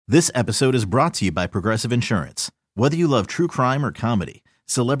This episode is brought to you by Progressive Insurance. Whether you love true crime or comedy,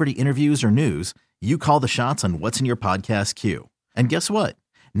 celebrity interviews or news, you call the shots on what's in your podcast queue. And guess what?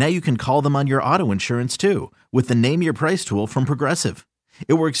 Now you can call them on your auto insurance too with the Name Your Price tool from Progressive.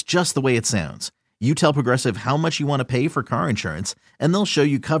 It works just the way it sounds. You tell Progressive how much you want to pay for car insurance, and they'll show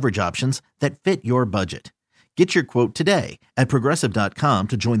you coverage options that fit your budget. Get your quote today at Progressive.com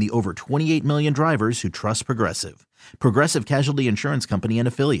to join the over 28 million drivers who trust Progressive. Progressive Casualty Insurance Company and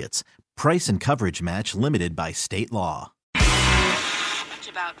Affiliates. Price and coverage match limited by state law. About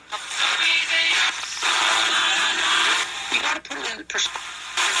you gotta put it in perspective.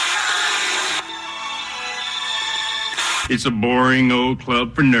 It's a boring old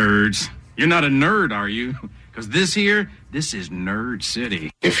club for nerds. You're not a nerd, are you? Because this is Nerd City.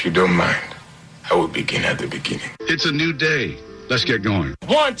 If you don't mind, I will begin at the beginning. It's a new day. Let's get going.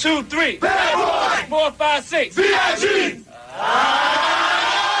 1, 2, 3. Bad boy. 4, 5, 6. VIG.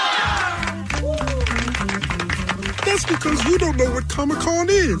 That's because you don't know what Comic-Con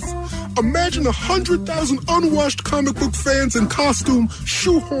is. Imagine 100,000 unwashed comic book fans in costume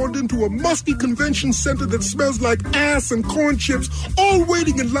shoehorned into a musty convention center that smells like ass and corn chips, all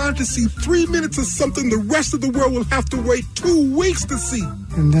waiting in line to see 3 minutes of something the rest of the world will have to wait 2 weeks to see.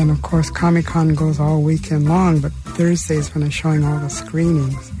 And then, of course, Comic-Con goes all weekend long, but Thursday's when they're showing all the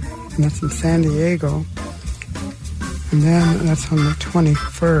screenings, and that's in San Diego. And then that's on the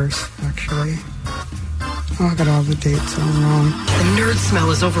 21st, actually. Oh, I got all the dates all wrong. The nerd smell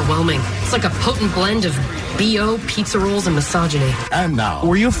is overwhelming. It's like a potent blend of BO, pizza rolls, and misogyny. And now,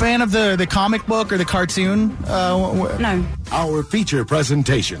 were you a fan of the comic book or the cartoon? No. Our feature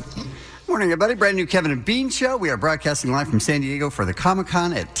presentation. Morning, everybody. Brand new Kevin and Bean Show. We are broadcasting live from San Diego for the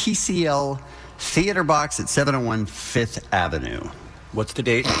Comic-Con at TCL Theater Box at 701 5th Avenue. What's the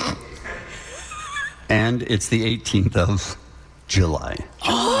date? And it's the 18th of July.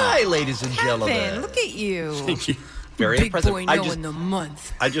 July, ladies and gentlemen. Look at you. Thank you. Very Big impressive. boy knowing the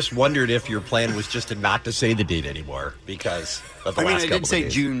month. I just wondered if your plan was just to not to say the date anymore because of the last couple of days. I did say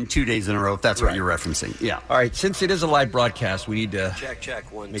June 2 days in a row, if that's what you're referencing. Yeah. All right. Since it is a live broadcast, we need to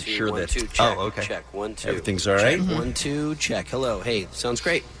check. 1, make 2, sure 1, that 2, check. Oh, okay. Check 1, 2. Everything's all right. Check, 1, 2, check. Hello. Hey, sounds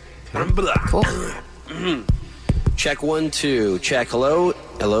great. Cool. Check 1, 2. Check. Hello.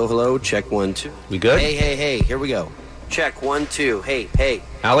 Hello. Check 1, 2. We good? Hey. Here we go. Check 1, 2. Hey.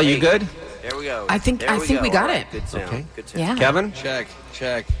 Allie, you good? There we go. I think we got it. Good sound. Okay. Good sound. Yeah. Kevin?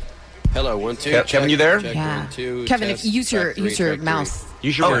 Check. Hello. 1, 2. Kevin, you there? Check, Yeah. 1, 2. Kevin, test, if use your mouse.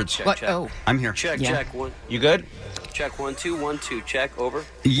 Use your words. Check, What? check. Oh. I'm here. Check. Yeah. Check 1. You good? Check 1, 2. 1, 2. Check. Over.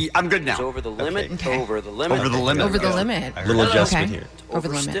 I'm good now. It's over the limit. Okay. Over the limit. Over the limit. Over the limit. A little adjustment Okay. here. Over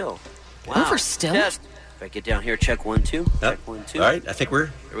the limit. Still. Wow. Over still? Test. If I get down here, check 1, 2. Check 1, 2. All right. I think we're...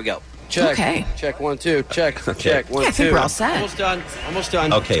 Here we go. Check. Okay. Check 1, 2. Check. Okay. Check 1, 2. Yeah, I think we're all set. Almost done.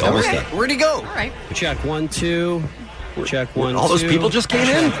 Okay, almost Okay. done. Where'd he go? All right. Check 1, 2. Check 1, 2. All those people just came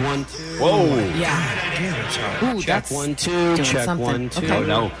in? Check 1, 2. Whoa. Yeah. Ooh, Check that's 1, 2. doing Check something. 1, 2. Okay.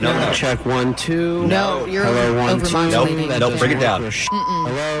 No. Check 1, 2. No, you're Hello, 1, 2. over-modulating. Nope, bring it down.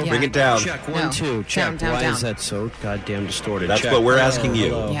 Hello. Yeah. Bring it down. Check 1, No. 2. Check. Down. Why is that so goddamn distorted? That's Check. what we're asking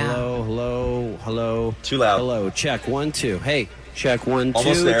you. Yeah. Hello. Too loud. Hello. Check 1, 2. Hey. Check 1, 2.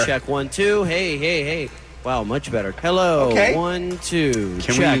 Almost there. Check 1, 2. Hey. Wow, much better. Hello. Okay. 1, 2.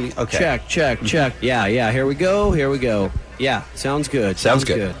 Can check. we- okay. Check. Yeah. Here we go. Yeah, sounds good. Sounds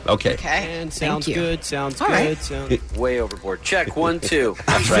good. Okay. And sounds you. good. Sounds All good. right. Sounds way overboard. Check 1, 2.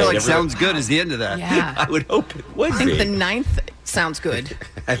 I right, feel like everybody- sounds good is the end of that. Yeah. I would hope it would I think be. the 9th sounds good.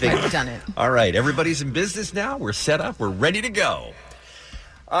 I think I've done it. All right, everybody's in business now. We're set up. We're ready to go.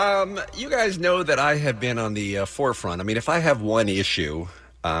 You guys know that I have been on the forefront. I mean, if I have one issue,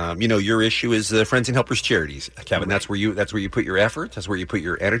 your issue is Friends and Helpers Charities, Kevin. That's where you put your effort. That's where you put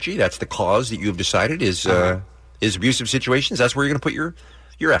your energy. That's the cause that you have decided is abusive situations. That's where you're going to put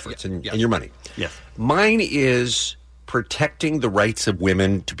your efforts and your money. Yes. Mine is protecting the rights of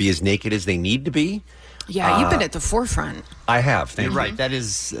women to be as naked as they need to be. Yeah, you've been at the forefront. I have. Thank You're you. right. That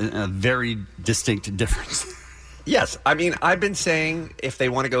is a very distinct difference. Yes. I mean, I've been saying if they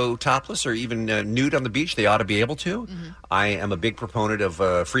want to go topless or even nude on the beach, they ought to be able to. Mm-hmm. I am a big proponent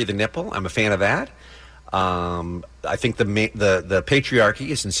of free the nipple. I'm a fan of that. I think the patriarchy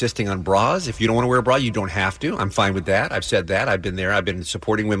is insisting on bras. If you don't want to wear a bra, you don't have to. I'm fine with that. I've said that. I've been there. I've been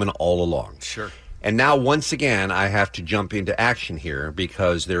supporting women all along. Sure. And now, once again, I have to jump into action here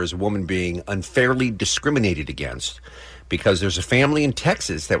because there is a woman being unfairly discriminated against because there's a family in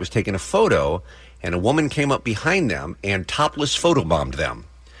Texas that was taking a photo and a woman came up behind them and topless photobombed them.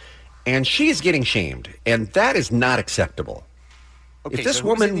 And she is getting shamed, and that is not acceptable. Okay, if this so who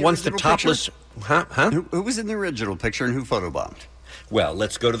was in woman the wants the original topless... picture? Huh? Who was in the original picture and who photobombed? Well,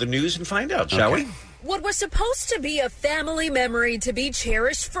 let's go to the news and find out, shall we? What was supposed to be a family memory to be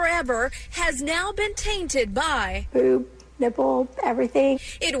cherished forever has now been tainted by boob, nipple, everything.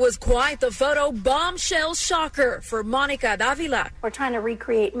 It was quite the photo bombshell shocker for Monica Davila. We're trying to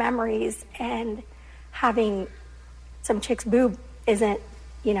recreate memories, and having some chick's boob isn't,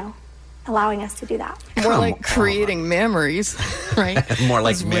 allowing us to do that. More like creating memories, right? More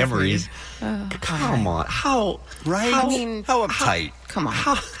like memories. Come on. How uptight? Come on.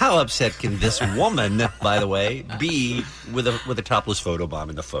 How upset can this woman, by the way, be with a topless photobomb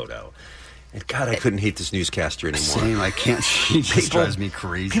in the photo? And God, I couldn't hate this newscaster anymore. Same, I can't. She just drives me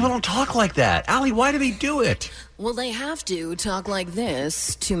crazy. People don't talk like that. Allie, why do they do it? Well, they have to talk like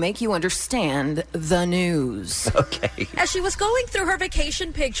this to make you understand the news. Okay. As she was going through her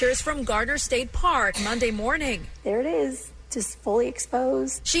vacation pictures from Gardner State Park Monday morning. There it is. Just fully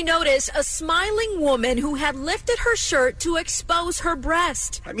exposed. She noticed a smiling woman who had lifted her shirt to expose her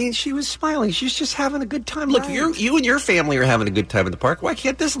breast. I mean, she was smiling. She's just having a good time. Look, you and your family are having a good time in the park. Why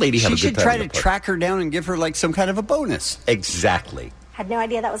can't this lady have a good time in the park? She should try to track her down and give her, some kind of a bonus. Exactly. Had no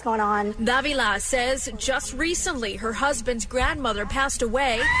idea that was going on. Davila says just recently her husband's grandmother passed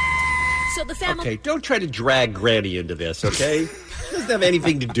away. So the family... Okay, don't try to drag Granny into this, okay? It doesn't have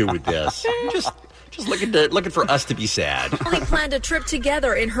anything to do with this. Just looking for us to be sad. They planned a trip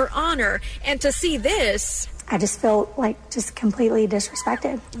together in her honor, and to see this... I just feel just completely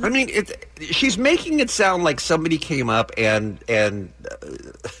disrespected. I mean, she's making it sound like somebody came up and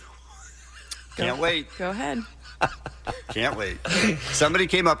Can't wait. Go ahead. Can't wait. Somebody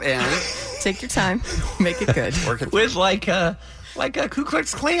came up and... Take your time. Make it good. With like a Ku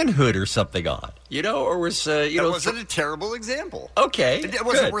Klux Klan hood or something on, or was That wasn't a terrible example. Okay, it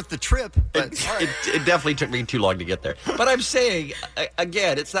wasn't worth the trip, but it definitely took me too long to get there. But I'm saying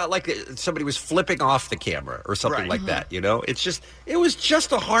again, it's not like somebody was flipping off the camera or something like that. It was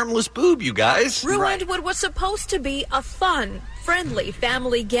just a harmless boob, you guys. Ruined what was supposed to be a fun, friendly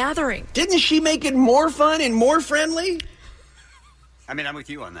family gathering. Didn't she make it more fun and more friendly? I mean, I'm with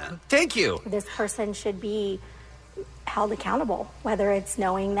you on that. Thank you. This person should be held accountable, whether it's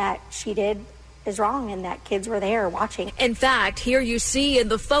knowing that she did is wrong and that kids were there watching. In fact, here you see in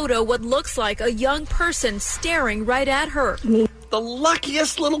the photo what looks like a young person staring right at her. The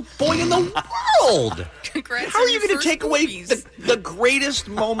luckiest little boy in the world. Congrats. How are you going to take away the greatest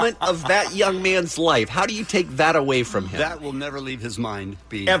moment of that young man's life? How do you take that away from him? That will never leave his mind.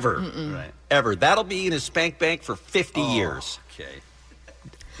 Ever. Right. Ever. That'll be in his spank bank for 50 years. Okay.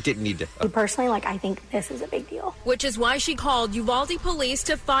 Didn't need to. Personally, I think this is a big deal. Which is why she called Uvalde police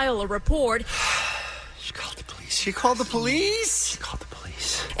to file a report. She called the police. She called the police? She called the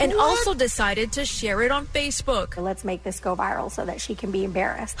police. And also decided to share it on Facebook. Let's make this go viral so that she can be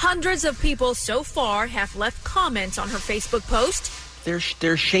embarrassed. Hundreds of people so far have left comments on her Facebook post.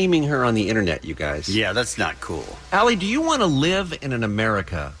 They're shaming her on the internet, you guys. Yeah, that's not cool. Allie, do you want to live in an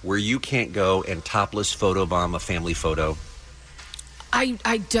America where you can't go and topless photobomb a family photo?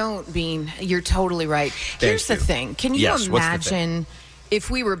 I don't, Bean. You're totally right. Here's the thing. Can you imagine if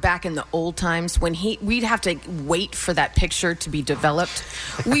we were back in the old times when we'd have to wait for that picture to be developed?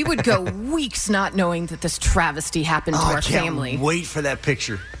 We would go weeks not knowing that this travesty happened to our family. I can't wait for that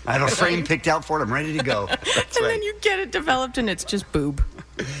picture. I have a frame picked out for it. I'm ready to go. Then you get it developed and it's just boob.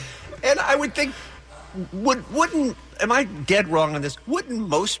 And I would think, wouldn't, am I dead wrong on this? Wouldn't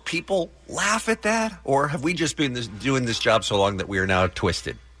most people laugh at that? Or have we just been doing this job so long that we are now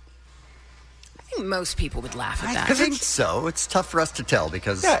twisted? I think most people would laugh at that. I think so. It's tough for us to tell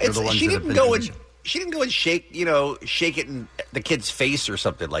because they're the ones she that have didn't been go doing and she didn't go and shake it in the kid's face or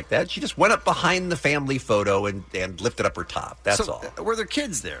something like that. She just went up behind the family photo and lifted up her top. That's all. Were there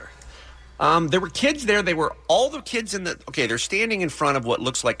kids there? There were kids there. They were all the kids they're standing in front of what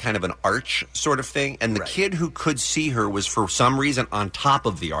looks like kind of an arch sort of thing. And the kid who could see her was for some reason on top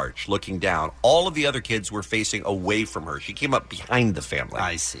of the arch looking down. All of the other kids were facing away from her. She came up behind the family.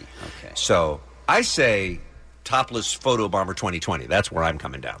 I see. Okay. So I say topless photo bomber 2020. That's where I'm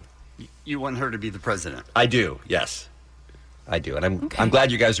coming down. You want her to be the president? I do. Yes, I do. And I'm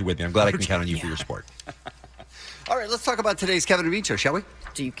glad you guys are with me. I'm glad I can count on you for your support. All right, let's talk about today's Kevin and Bean show, shall we?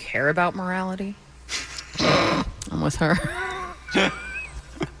 Do you care about morality? I'm with her.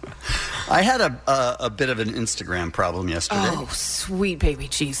 I had a bit of an Instagram problem yesterday. Oh, sweet baby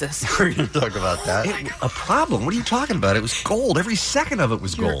Jesus. We're going to talk about that. A problem? What are you talking about? It was gold. Every second of it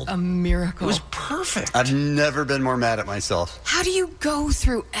was gold. A miracle. It was perfect. I've never been more mad at myself. How do you go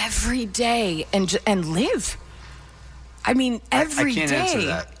through every day and live? I mean, every day. I can't answer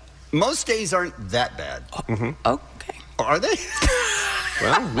that. Most days aren't that bad. Okay. Are they?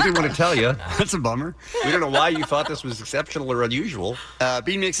 Well, we didn't want to tell you. That's a bummer. We don't know why you thought this was exceptional or unusual.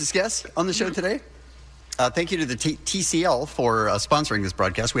 Bean makes his guest on the show today. Thank you to the TCL for sponsoring this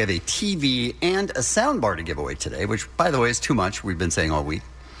broadcast. We have a TV and a soundbar to give away today, which, by the way, is too much. We've been saying all week.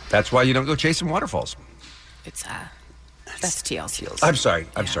 That's why you don't go chasing waterfalls. It's that's TLC. I'm sorry.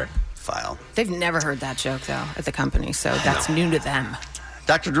 File. They've never heard that joke, though, at the company, so that's new to them.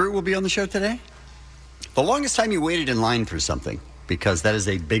 Dr. Drew will be on the show today. The longest time you waited in line for something, because that is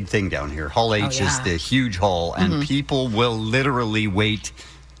a big thing down here. Hall H is the huge hall, and people will literally wait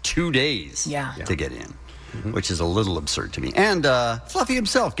 2 days to get in, which is a little absurd to me. And Fluffy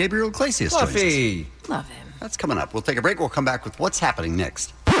himself, Gabriel Iglesias. Fluffy. Love him. That's coming up. We'll take a break. We'll come back with what's happening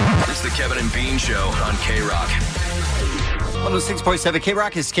next. It's the Kevin and Bean Show on K-Rock. 106.7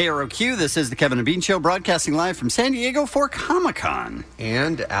 K-Rock is KROQ. This is the Kevin and Bean Show, broadcasting live from San Diego for Comic-Con.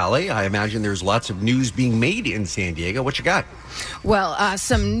 And, Allie, I imagine there's lots of news being made in San Diego. What you got? Well,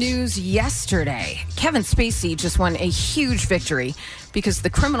 some news yesterday. Kevin Spacey just won a huge victory because the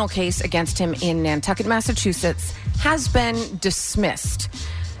criminal case against him in Nantucket, Massachusetts has been dismissed.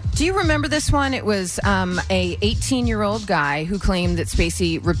 Do you remember this one? It was a 18-year-old guy who claimed that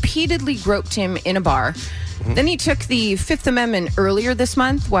Spacey repeatedly groped him in a bar. Then he took the Fifth Amendment earlier this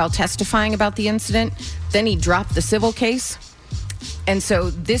month while testifying about the incident. Then he dropped the civil case. And so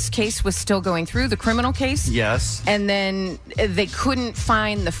this case was still going through, the criminal case. Yes. And then they couldn't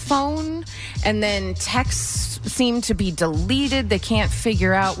find the phone. And then texts seemed to be deleted. They can't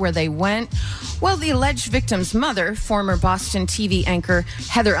figure out where they went. Well, the alleged victim's mother, former Boston TV anchor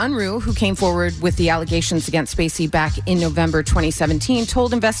Heather Unruh, who came forward with the allegations against Spacey back in November 2017,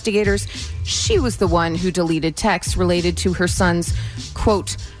 told investigators she was the one who deleted texts related to her son's,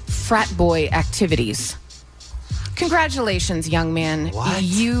 quote, frat boy activities. Congratulations, young man. What?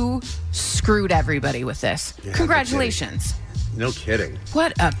 You screwed everybody with this. Yeah, Congratulations. No kidding.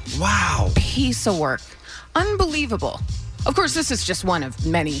 What a piece of work. Unbelievable. Of course, this is just one of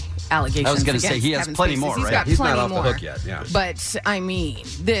many allegations. I was going to say, he has Kevin plenty Spacey. more, He's right? got He's plenty not off more. the hook yet, yeah. But, I mean,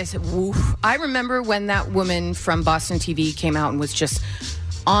 this, woof. I remember when that woman from Boston TV came out and was just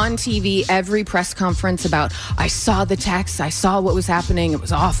on TV every press conference about, I saw the text, I saw what was happening, it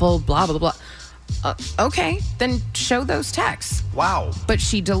was awful, blah, blah, blah. Okay, then show those texts. Wow. But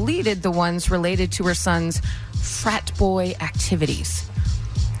she deleted the ones related to her son's frat boy activities.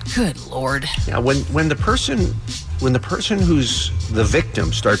 Good Lord. Yeah, when the person who's the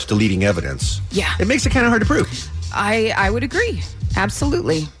victim starts deleting evidence, it makes it kind of hard to prove. I would agree.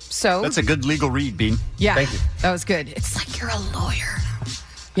 Absolutely. So that's a good legal read, Bean. Yeah. Thank you. That was good. It's like you're a lawyer.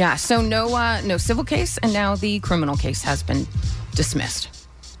 Yeah, so no civil case, and now the criminal case has been dismissed.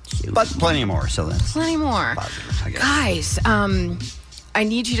 But plenty more, so that's plenty more. Positive, I guess. Guys, I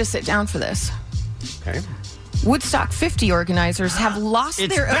need you to sit down for this. Okay. Woodstock 50 organizers have lost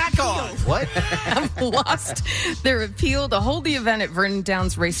their appeal. What? Have lost their appeal to hold the event at Vernon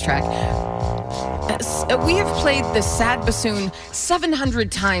Downs Racetrack. We have played the sad bassoon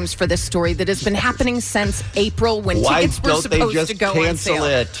 700 times for this story that has been happening since April when tickets were supposed to go on sale.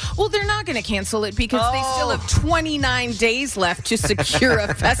 It? Well, they're not going to cancel it because they still have 29 days left to secure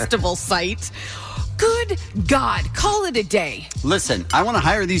a festival site. Good God, call it a day. Listen, I want to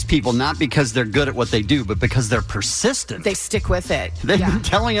hire these people not because they're good at what they do, but because they're persistent. They stick with it. They've been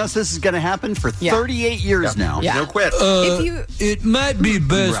telling us this is going to happen for 38 years now. Yeah. No quit. It might be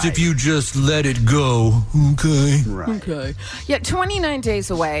best if you just let it go, okay? Right. Okay. Yeah, 29 days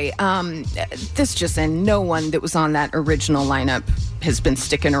away. This just in, no one that was on that original lineup has been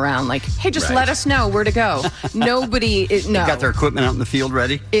sticking around like, hey, just let us know where to go. Nobody, no. They've got their equipment out in the field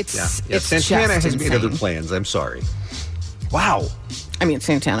ready? It's Santana just has insane. made other plans. I'm sorry. Wow. I mean,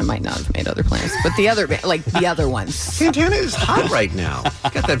 Santana might not have made other plans, but the other ones. Santana is hot right now.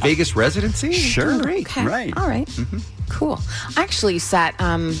 Got that Vegas residency. Sure. Great. Okay. Right. All right. Mm-hmm. Cool. I actually sat,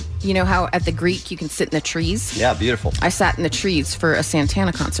 you know how at the Greek you can sit in the trees? Yeah, beautiful. I sat in the trees for a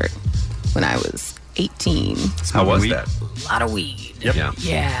Santana concert when I was 18. How was that? A lot of weed. Yep.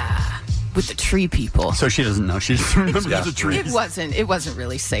 Yeah. With the tree people. So she doesn't know. She just remembers the trees. It wasn't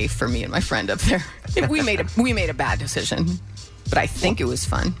really safe for me and my friend up there. We made a bad decision. But I think it was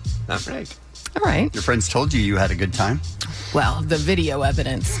fun. All right. All right. Your friends told you had a good time? Well, the video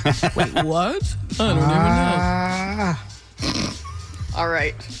evidence. Wait, what? I don't even know. All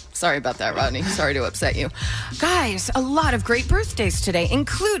right. Sorry about that, Rodney. Sorry to upset you. Guys, a lot of great birthdays today,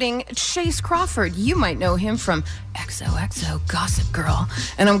 including Chase Crawford. You might know him from XOXO Gossip Girl.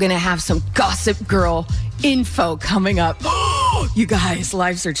 And I'm going to have some Gossip Girl info coming up. You guys,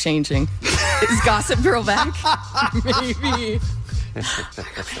 lives are changing. Is Gossip Girl back? Maybe.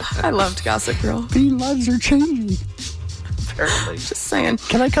 I loved Gossip Girl. The lives are changing. Apparently. Just saying.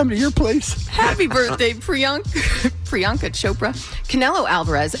 Can I come to your place? Happy birthday, Priyanka Chopra, Canelo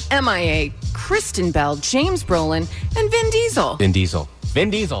Alvarez, MIA, Kristen Bell, James Brolin, and Vin Diesel. Vin Diesel.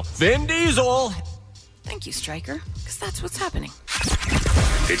 Thank you, Stryker, because that's what's happening.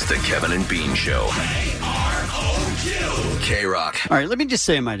 It's the Kevin and Bean Show. K-Rock. All right, let me just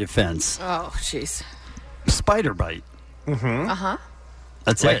say in my defense. Oh, jeez. Spider bite. Mm-hmm. Uh-huh.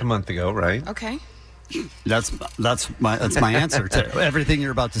 That's like it. a month ago, right? Okay. That's my answer to everything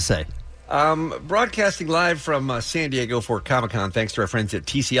you're about to say. Broadcasting live from San Diego for Comic-Con, thanks to our friends at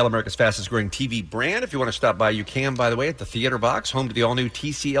TCL, America's fastest-growing TV brand. If you want to stop by, you can, by the way, at the Theater Box, home to the all-new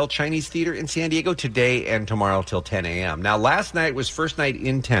TCL Chinese Theater in San Diego, today and tomorrow till 10 a.m. Now, last night was first night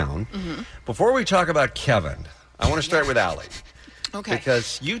in town. Mm-hmm. Before we talk about Kevin, I want to start with Allie. Okay.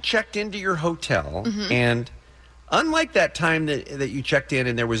 Because you checked into your hotel, and unlike that time that you checked in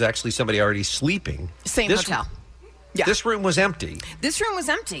and there was actually somebody already sleeping. Same hotel. Yeah. This room was empty. This room was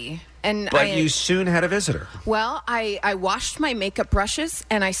empty. But you soon had a visitor. Well, I washed my makeup brushes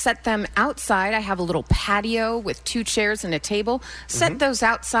and I set them outside. I have a little patio with 2 chairs and a table. Set those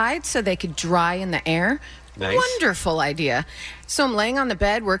outside so they could dry in the air. Nice. Wonderful idea. So I'm laying on the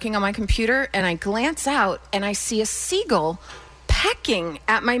bed working on my computer and I glance out and I see a seagull pecking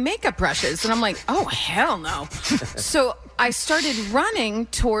at my makeup brushes. And I'm like, oh, hell no. So I started running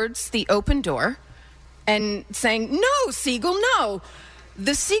towards the open door and saying, no, seagull, no.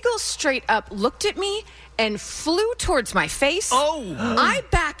 The seagull straight up looked at me and flew towards my face. Oh! I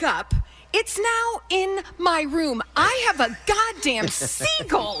back up. It's now in my room. I have a goddamn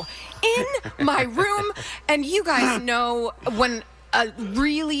seagull in my room. And you guys know when a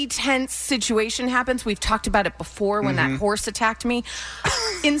really tense situation happens, we've talked about it before when that horse attacked me.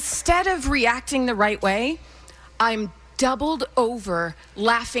 Instead of reacting the right way, I'm doubled over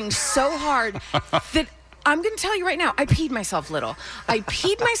laughing so hard that I'm going to tell you right now, I peed myself a little. I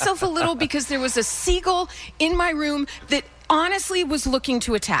peed myself a little because there was a seagull in my room that honestly was looking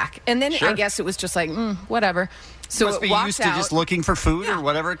to attack. And then I guess it was just like, whatever. So must it be walked used to out. just looking for food or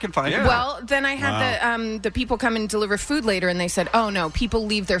whatever it can find. Yeah. Well, then I had the people come and deliver food later, and they said, oh, no, people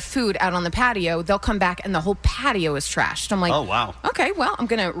leave their food out on the patio. They'll come back, and the whole patio is trashed. I'm like, oh, wow. Okay, well, I'm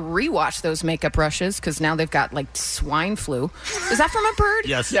going to rewash those makeup brushes because now they've got, like, swine flu. Is that from a bird?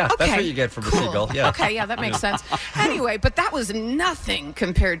 Yes. Yeah, okay. that's what you get from a seagull. Yeah. Okay, yeah, that makes sense. Anyway, but that was nothing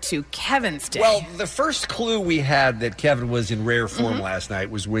compared to Kevin's day. Well, the first clue we had that Kevin was in rare form last night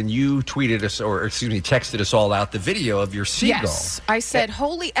was when you tweeted us, texted us all out the video of your seagull. Yes, I said,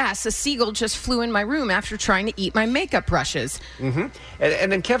 holy ass, a seagull just flew in my room after trying to eat my makeup brushes. Mm-hmm.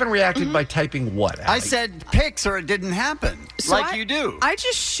 And then Kevin reacted by typing what, Allie? I said pics or it didn't happen, So you do. I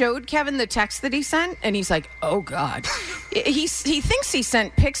just showed Kevin the text that he sent, and he's like, oh, God. he thinks he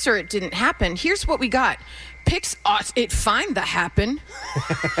sent pics or it didn't happen. Here's what we got. Pics ought it find the happen.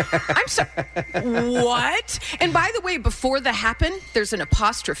 I'm sorry. What? And by the way, before the happen, there's an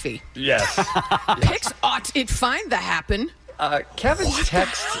apostrophe. Yes. Pics ought it find the happen. Kevin's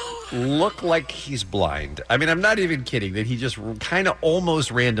text look like he's blind. I mean, I'm not even kidding that he just kind of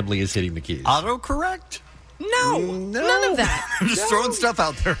almost randomly is hitting the keys. Autocorrect? No, none of that. I'm just throwing stuff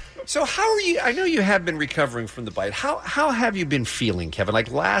out there. So how are you? I know you have been recovering from the bite. How have you been feeling, Kevin?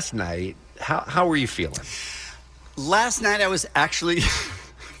 Like last night, how were you feeling? Last night I was actually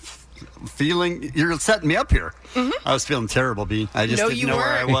feeling, you're setting me up here. I was feeling terrible, B. I just didn't know where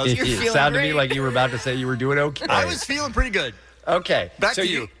I was. It sounded to me like you were about to say you were doing okay. I was feeling pretty good. Okay. Back so to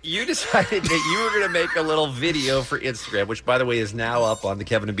you. You decided that you were going to make a little video for Instagram, which, by the way, is now up on the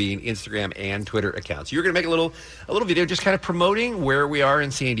Kevin and Bean Instagram and Twitter accounts. You're going to make a little video just kind of promoting where we are in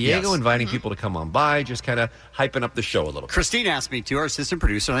San Diego, inviting people to come on by, just kind of hyping up the show a little bit. Christine asked me to, our assistant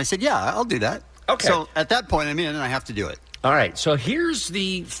producer, and I said, yeah, I'll do that. Okay. So at that point, I'm in, and I have to do it. All right. So here's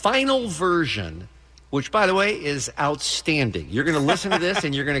the final version, which, by the way, is outstanding. You're going to listen to this,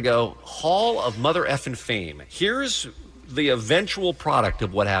 and you're going to go, Hall of Mother Effin' Fame. Here's the eventual product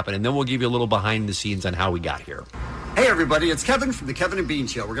of what happened, and then we'll give you a little behind the scenes on how we got here. Hey, everybody, it's Kevin from the Kevin and Bean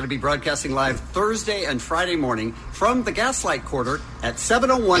Show. We're going to be broadcasting live Thursday and Friday morning from the Gaslight Quarter at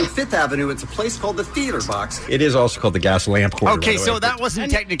 701 5th Avenue. It's a place called the Theater Box. It is also called the Gas Lamp Quarter. Okay, so that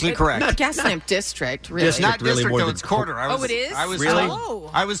wasn't technically correct. Not Gaslamp District, really. It's not really district, more though, than it's quarter. it is? Really?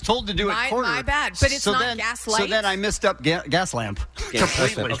 I was told to do it quarter. My bad, but it's not Gaslight. So then I missed up Gas Lamp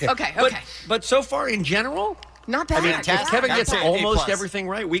completely. Okay. But so far, in general, not bad. I mean, if Kevin gets almost everything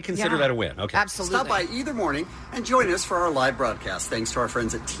right, we consider that a win. Okay. Absolutely. Stop by either morning and join us for our live broadcast, thanks to our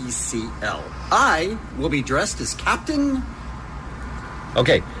friends at TCL. I will be dressed as Captain...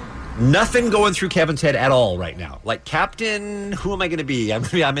 Okay. Nothing going through Kevin's head at all right now. Like, Captain, who am I going to be?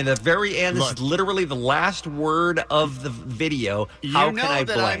 I'm in the very end. This is literally the last word of the video. How can I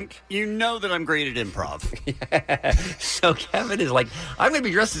blank? You know that I'm great at improv. So Kevin is like, I'm going to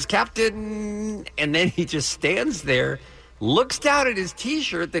be dressed as Captain. And then he just stands there, looks down at his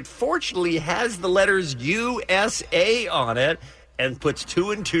T-shirt that fortunately has the letters USA on it, and puts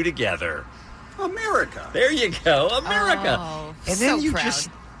 2 and 2 together. America. There you go. America. Oh, and so then you proud. just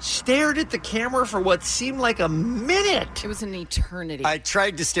stared at the camera for what seemed like a minute. It was an eternity. I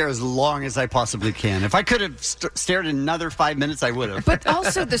tried to stare as long as I possibly can. If I could have stared another 5 minutes, I would have. But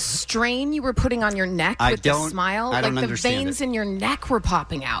also the strain you were putting on your neck with the smile. I don't like the understand veins it. in your neck were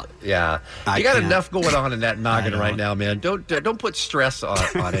popping out. Yeah. You got enough going on in that noggin right now, man. Don't put stress on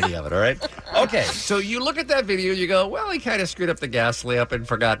any of it, all right? Okay, so you look at that video, you go, well, he kind of screwed up the gas lamp and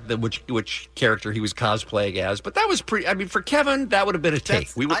forgot which character he was cosplaying as. But that was pretty, I mean, for Kevin, that would have been a take.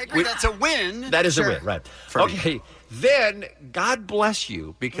 I agree, that's a win. That is a win, right. Okay, then God bless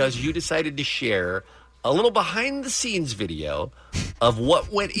you because you decided to share a little behind-the-scenes video of what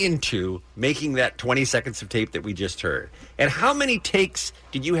went into making that 20 seconds of tape that we just heard. And how many takes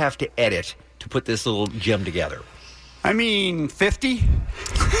did you have to edit to put this little gem together? I mean, 50.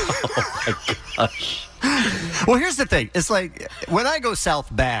 Oh, my gosh. Well, here's the thing. It's like when I go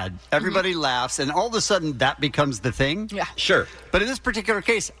south bad, everybody laughs, and all of a sudden that becomes the thing. Yeah. Sure. But in this particular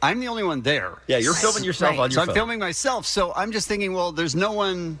case, I'm the only one there. Yeah, you're filming yourself on your phone. phone. I'm filming myself, so I'm just thinking, well, there's no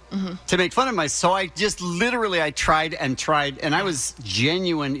one to make fun of myself. So I just literally, I tried, and I was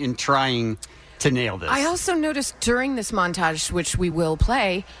genuine in trying to nail this. I also noticed during this montage, which we will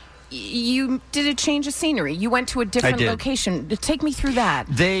play, you did a change of scenery. You went to a different location. Take me through that.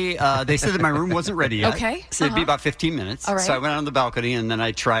 They said that my room wasn't ready yet. Okay. So it'd be about 15 minutes. All right. So I went on the balcony, and then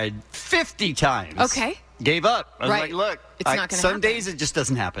I tried 50 times. Okay. Gave up. I was like, look, it's not going to some happen. days it just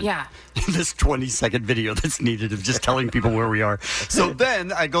doesn't happen. Yeah. This 20-second video that's needed of just telling people where we are. So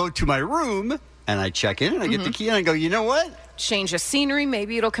then I go to my room, and I check in, and I get the key, and I go, you know what? Change of scenery.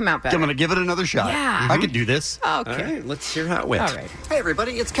 Maybe it'll come out better. I'm going to give it another shot. Yeah. I can do this. Okay. All right, let's hear how it went. All right. Hey,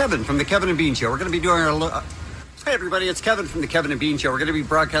 everybody, it's Kevin from the Kevin and Bean Show. We're going to be doing our... Hey, everybody, it's Kevin from the Kevin and Bean Show. We're going to be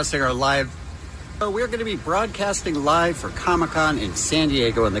broadcasting our live... We're going to be broadcasting live for Comic-Con in San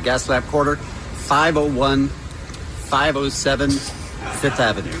Diego in the Gaslamp Quarter, 501, 507 Fifth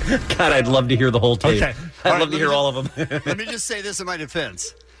Avenue. God, I'd love to hear the whole tape. Okay. I'd love to hear all of them. Let me just say this in my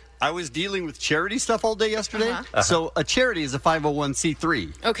defense. I was dealing with charity stuff all day yesterday. So a charity is a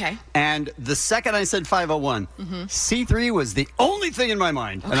 501c3. Okay. And the second I said 501, C3 was the only thing in my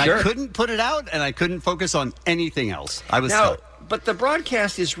mind. And Sure. I couldn't put it out, and I couldn't focus on anything else. I was Now, stuck. but the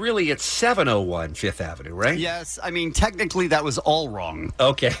broadcast is really at 701 Fifth Avenue, right? Yes, I mean, technically that was all wrong.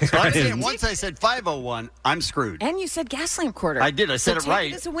 Okay. So I'm saying once I said 501, I'm screwed. And you said Gaslamp Quarter. I did. I said it take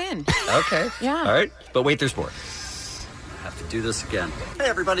right. It as a win. Okay. Yeah. All right. But wait, there's more. Have to do this again. Hey,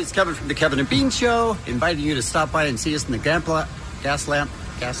 everybody, it's Kevin from the Kevin and Bean Show. Inviting you to stop by and see us in the gas lamp.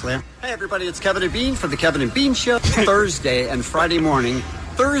 Hey, everybody, it's Kevin and Bean from the Kevin and Bean Show. Thursday and Friday morning,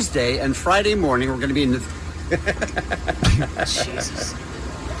 we're going to be in the... Jesus.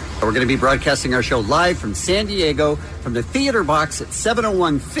 We're going to be broadcasting our show live from San Diego, from the Theater Box at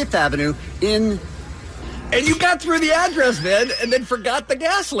 701 Fifth Avenue in... And you got through the address, man, and then forgot the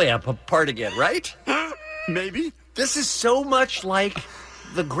gas lamp part again, right? Maybe. This is so much like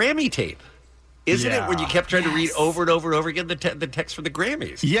the Grammy tape, isn't it? When you kept trying to read over and over and over again the text for the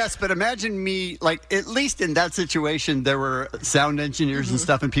Grammys. Yes, but imagine me, like, at least in that situation, there were sound engineers and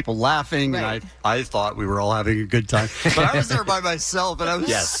stuff and people laughing, and I thought we were all having a good time. But I was there by myself, and I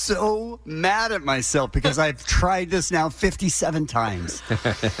was so mad at myself because I've tried this now 57 times.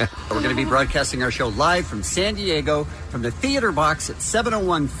 We're going to be broadcasting our show live from San Diego, from the Theater Box at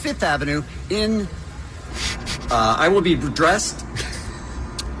 701 Fifth Avenue in... I will be dressed.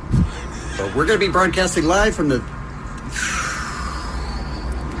 So we're going to be broadcasting live from the...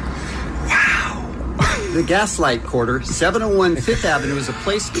 Wow. The Gaslight Quarter, 701 Fifth Avenue, is a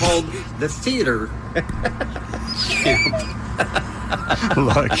place called the Theater Camp.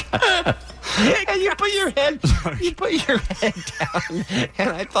 Look. And you put your head down, and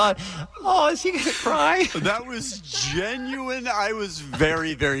I thought, oh, is he going to cry? That was genuine. I was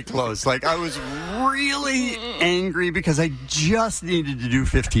very, very close. Like, I was really angry because I just needed to do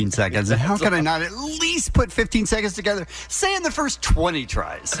 15 seconds. And how can I not at least put 15 seconds together? Say in the first 20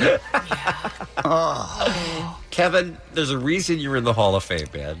 tries. Kevin, there's a reason you're in the Hall of Fame,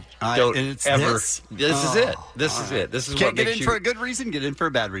 man. Don't ever. This is it. This is it. This is Can't what get makes in for a good reason, get in for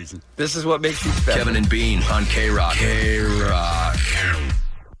a bad reason. This is what makes you special. Kevin and Bean on K-Rock. K-Rock.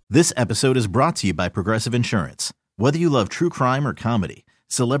 This episode is brought to you by Progressive Insurance. Whether you love true crime or comedy,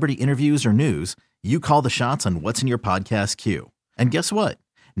 celebrity interviews, or news, you call the shots on what's in your podcast queue. And guess what?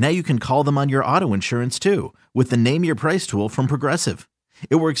 Now you can call them on your auto insurance too with the Name Your Price tool from Progressive.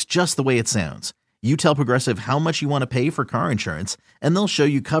 It works just the way it sounds. You tell Progressive how much you want to pay for car insurance, and they'll show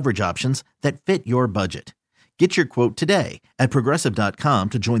you coverage options that fit your budget. Get your quote today at Progressive.com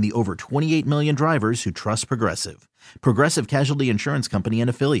to join the over 28 million drivers who trust Progressive. Progressive Casualty Insurance Company and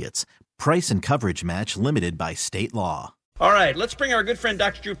Affiliates. Price and coverage match limited by state law. All right, let's bring our good friend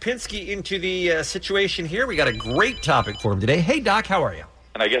Dr. Drew Pinsky into the situation here. We got a great topic for him today. Hey, Doc, how are you?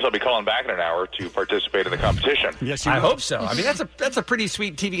 And I guess I'll be calling back in an hour to participate in the competition. Yes, I hope so. I mean, that's a pretty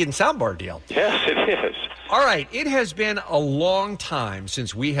sweet TV and soundbar deal. Yes, it is. All right, it has been a long time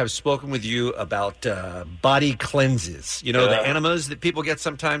since we have spoken with you about body cleanses. You know, the enemas that people get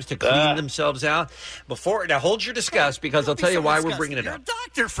sometimes to clean themselves out. Now, hold your disgust, because I'll tell you why we're bringing it up. You're a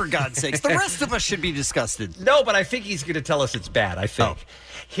doctor, for God's sakes. The rest of us should be disgusted. No, but I think he's going to tell us it's bad, I think. Oh.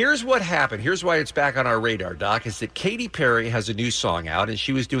 Here's what happened. Here's why it's back on our radar, Doc, is that Katy Perry has a new song out, and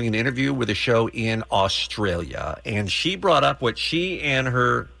she was doing an interview with a show in Australia, and she brought up what she and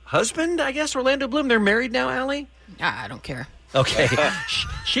her husband, I guess, Orlando Bloom, they're married now, Allie? I don't care. Okay.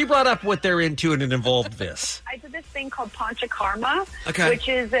 She brought up what they're into, and it involved this. I did this thing called Panchakarma, okay, which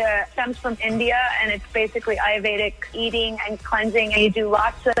is stems from India, and it's basically Ayurvedic eating and cleansing, and you do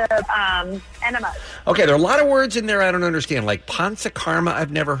lots of enemas. Okay, there are a lot of words in there I don't understand, like Panchakarma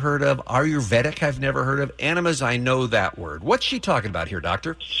I've never heard of, Ayurvedic I've never heard of, enemas I know that word. What's she talking about here,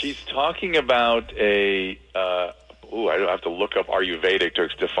 Doctor? She's talking about I have to look up Ayurvedic to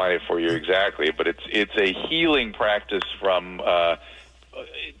define it for you exactly, but it's a healing practice from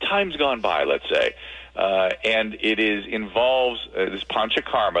times gone by, let's say, and it involves this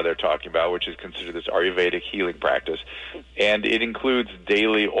Panchakarma they're talking about, which is considered this Ayurvedic healing practice, and it includes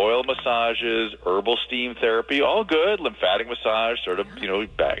daily oil massages, herbal steam therapy, all good, lymphatic massage, sort of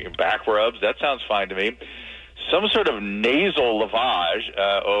back rubs. That sounds fine to me. Some sort of nasal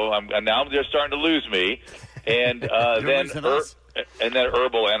lavage. Now they're starting to lose me. And then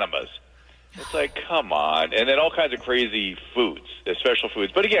herbal enemas. It's like, come on. And then all kinds of crazy foods, special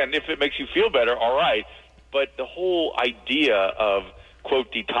foods. But again, if it makes you feel better, all right. But the whole idea of,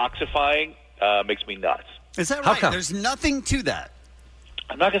 quote, detoxifying makes me nuts. Is that right? There's nothing to that.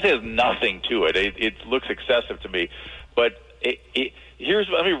 I'm not going to say there's nothing to it. It looks excessive to me. But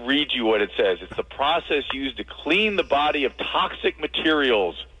let me read you what it says. It's the process used to clean the body of toxic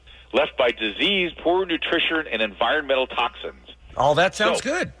materials left by disease, poor nutrition, and environmental toxins. All that sounds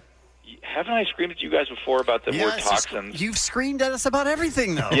good. Haven't I screamed at you guys before about the word toxins? You've screamed at us about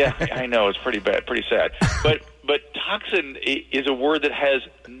everything, though. Yeah, I know. It's pretty bad, pretty sad. But toxin is a word that has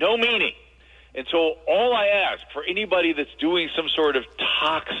no meaning. And so all I ask for anybody that's doing some sort of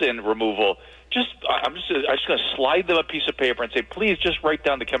toxin removal, I'm just going to slide them a piece of paper and say, please just write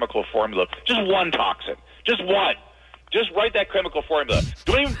down the chemical formula. Just one toxin. Just one. Just write that chemical formula.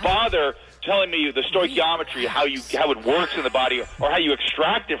 Don't even bother telling me the stoichiometry, how it works in the body, or how you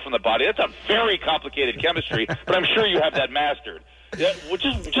extract it from the body. That's a very complicated chemistry, but I'm sure you have that mastered. Yeah, well,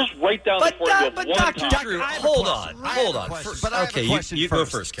 just write down the formula of one Dr. Hold on. Okay, you go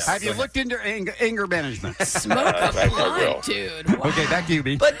first, Cal. Have you looked into anger management? Smoke a blunt, dude. Wow. Okay, back to you,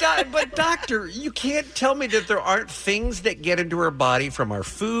 B. But Doctor, you can't tell me that there aren't things that get into our body from our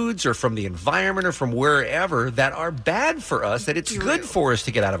foods or from the environment or from wherever that are bad for us, that it's good for us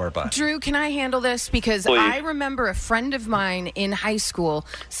to get out of our body. Drew, can I handle this? Because I remember a friend of mine in high school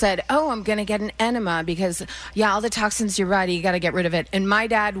said, I'm going to get an enema because, all the toxins in your body, you got to get rid of it. And my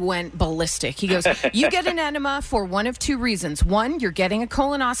dad went ballistic. He goes, you get an enema for one of two reasons. One, you're getting a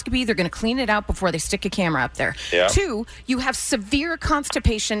colonoscopy. They're going to clean it out before they stick a camera up there. Yeah. Two, you have severe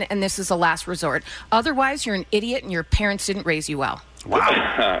constipation, and this is a last resort. Otherwise, you're an idiot, and your parents didn't raise you well. Wow.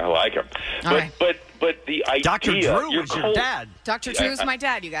 I like him. But the idea... Dr. Drew is your dad. Dr. Drew is my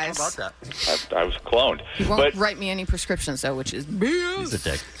dad, you guys. How about that? I was cloned. He won't write me any prescriptions, though, which is BS. He's a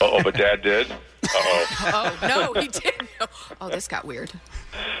dick. But Dad did? Oh, no, he didn't. Oh, this got weird.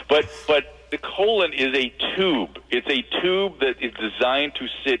 But the colon is a tube. It's a tube that is designed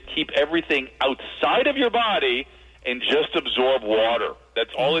to keep everything outside of your body and just absorb water.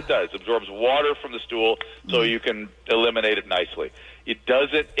 That's all it does. It absorbs water from the stool so you can eliminate it nicely. It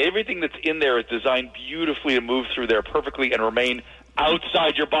doesn't. Everything that's in there is designed beautifully to move through there perfectly and remain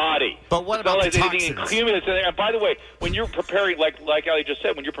outside your body. But what about the toxins? In there. And by the way, when you're preparing, like Ali just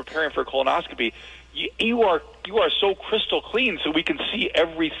said, when you're preparing for a colonoscopy, you are so crystal clean, so we can see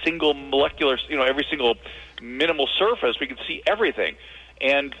every single molecular, every single minimal surface. We can see everything.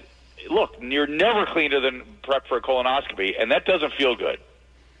 And look, you're never cleaner than prep for a colonoscopy, and that doesn't feel good.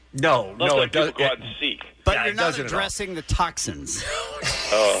 No, it doesn't. Go out and seek. But you're not addressing the toxins.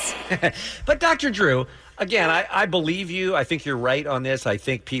 But Dr. Drew, again, I believe you. I think you're right on this. I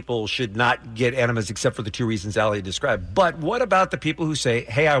think people should not get enemas except for the two reasons Ali described. But what about the people who say,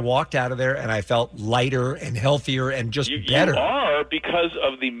 hey, I walked out of there and I felt lighter and healthier and just better? You are, because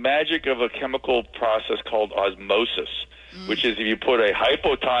of the magic of a chemical process called osmosis, which is if you put a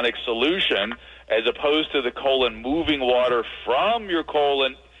hypotonic solution as opposed to the colon moving water from your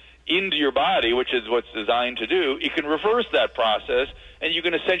colon into your body, which is what's designed to do, you can reverse that process, and you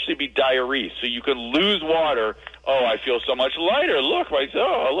can essentially be diuresed. So you can lose water. Oh, I feel so much lighter. Look,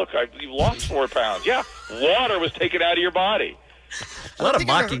 you've lost 4 pounds. Yeah, water was taken out of your body. A lot of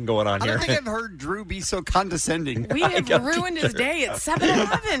mocking going on here. I don't think I've heard Drew be so condescending. We have ruined his day at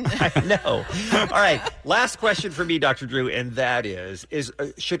 7-Eleven. I know. All right, last question for me, Dr. Drew, and that is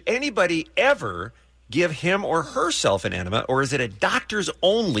should anybody ever give him or herself an enema, or is it a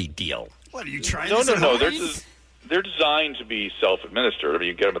doctors-only deal? What, are you trying to say? No. Hawaii? They're designed to be self-administered. I mean,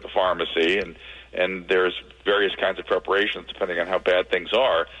 you can get them at the pharmacy, and there's various kinds of preparations depending on how bad things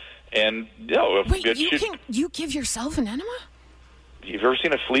are. And wait, you give yourself an enema? You've ever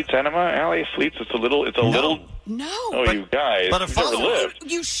seen a Fleet's enema, Allie? Fleet's, it's a little. No. Oh, you guys! But you've never lived.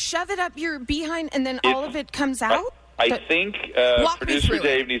 You shove it up your behind, and then all of it comes out. I think producer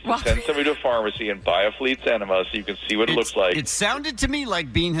Dave needs to send somebody to a pharmacy and buy a Fleet's enema so you can see what it looks like. It sounded to me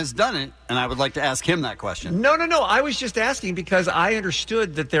like Bean has done it, and I would like to ask him that question. No. I was just asking because I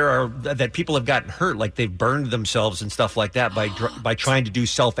understood that that people have gotten hurt, like they've burned themselves and stuff like that by trying to do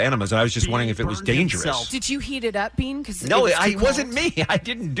self-enemas, and I was just wondering if it was dangerous. Himself. Did you heat it up, Bean? No, it wasn't me. I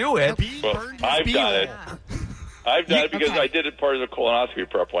didn't do it. Well, I've done it. I've done it because I did it part of the colonoscopy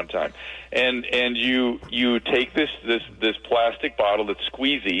prep one time, and you take this plastic bottle that's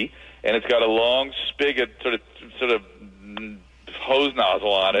squeezy, and it's got a long spigot sort of hose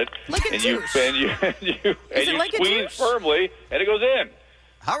nozzle on it, and you squeeze firmly, and it goes in.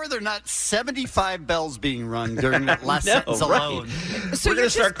 How are there not 75 bells being rung during that last sentence alone? So we're going to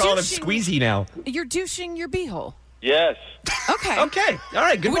start calling it squeezy now. You're douching your beehole. Yes. Okay. All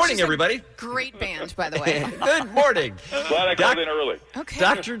right. Good morning, everybody. Great band, by the way. Good morning. Glad I called in early. Okay.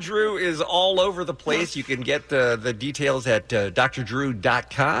 Dr. Drew is all over the place. You can get the details at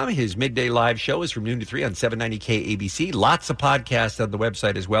drdrew.com. His midday live show is from noon to 3 on 790 KABC. Lots of podcasts on the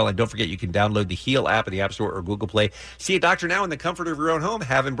website as well. And don't forget, you can download the Heal app in the App Store or Google Play. See a doctor now in the comfort of your own home.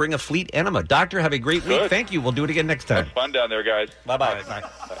 Have him bring a Fleet enema. Doctor, have a great week. Thank you. We'll do it again next time. Have fun down there, guys. Bye-bye. Bye.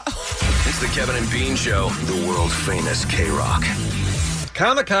 It's the Kevin and Bean Show, the world-famous K-Rock.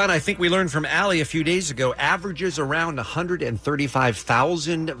 Comic-Con, I think we learned from Allie a few days ago, averages around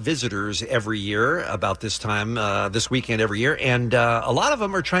 135,000 visitors every year about this time, this weekend every year. And a lot of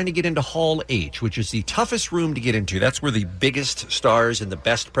them are trying to get into Hall H, which is the toughest room to get into. That's where the biggest stars and the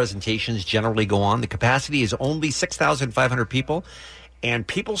best presentations generally go on. The capacity is only 6,500 people. And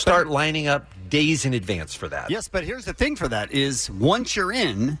people start lining up days in advance for that. Yes, but here's the thing for that is once you're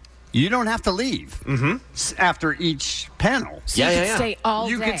in, you don't have to leave after each panel. So you can stay all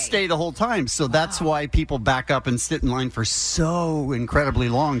day. You can stay the whole time. So that's why people back up and sit in line for so incredibly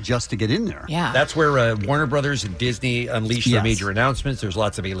long just to get in there. Yeah. That's where Warner Brothers and Disney unleash their major announcements. There's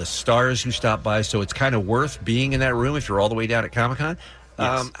lots of A-list stars who stop by. So it's kind of worth being in that room if you're all the way down at Comic-Con.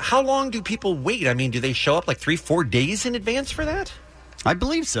 Yes. How long do people wait? I mean, do they show up like 3-4 days in advance for that? I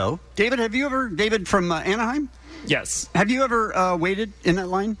believe so. David from Anaheim? Yes. Have you ever waited in that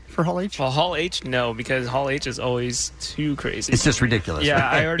line for Hall H? Well, Hall H, no, because Hall H is always too crazy. It's just ridiculous.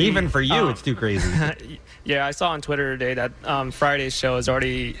 Yeah, right? Even for you, it's too crazy. Yeah, I saw on Twitter today that Friday's show is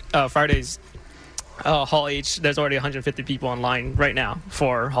already Hall H. There's already 150 people online right now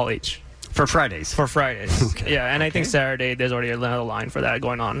for Hall H. For Fridays? For Fridays. Okay. Yeah, and I think Saturday there's already another line for that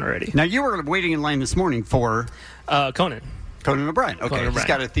going on already. Now, you were waiting in line this morning for... Conan. Conan O'Brien. Okay, he's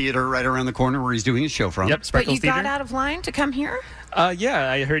got a theater right around the corner where he's doing his show from. Yep, But you got out of line to come here? Yeah,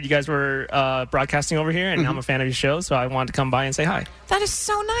 I heard you guys were broadcasting over here, and I'm a fan of your show, so I wanted to come by and say hi. That is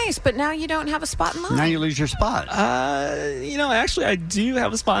so nice, but now you don't have a spot in line. Now you lose your spot. Actually, I do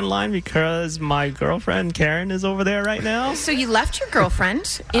have a spot in line because my girlfriend, Karen, is over there right now. So you left your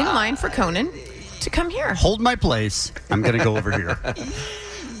girlfriend in line for Conan to come here. Hold my place. I'm going to go over here.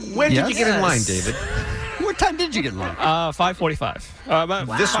 When did you get in line, David? What time did you get in line?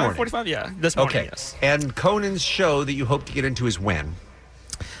 5:45. This morning? 5:45, yeah. This morning, okay. Yes. And Conan's show that you hope to get into is when?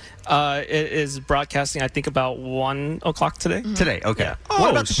 It is broadcasting, I think, about 1 o'clock today. Today, okay. Yeah.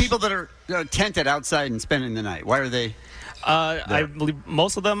 What about the people that are tented outside and spending the night? Why are they... I believe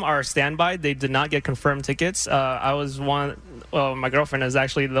most of them are standby. They did not get confirmed tickets. I was one. Well, my girlfriend is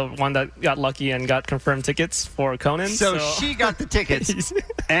actually the one that got lucky and got confirmed tickets for Conan. So she got the tickets,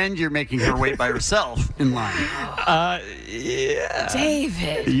 and you're making her wait by herself in line. Yeah.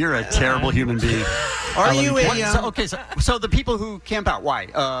 David. You're a terrible human being. Are you So the people who camp out, why?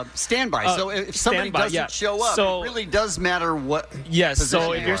 Standby. So if somebody doesn't show up, it really does matter what. Yes.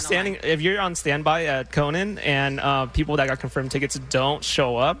 So if you're on standby at Conan and people that got confirmed tickets don't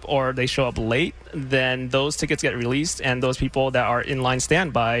show up or they show up late, then those tickets get released, and those people that are in line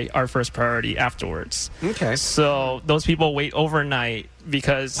standby are first priority afterwards. Okay. So those people wait overnight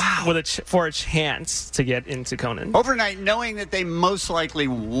because for a chance to get into Conan. Overnight, knowing that they most likely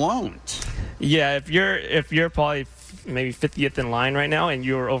won't. Yeah, if you're probably maybe 50th in line right now and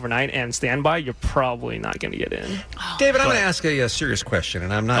you're overnight and standby, you're probably not going to get in. David, I'm going to ask a serious question,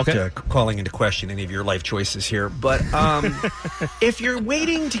 and I'm not calling into question any of your life choices here, but if you're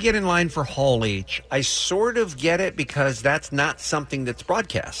waiting to get in line for Hall H, I sort of get it because that's not something that's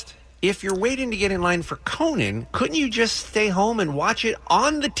broadcast. If you're waiting to get in line for Conan, couldn't you just stay home and watch it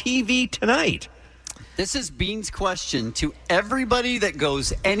on the TV tonight? This is Bean's question to everybody that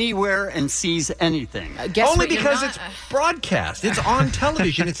goes anywhere and sees anything. Only because it's broadcast. It's on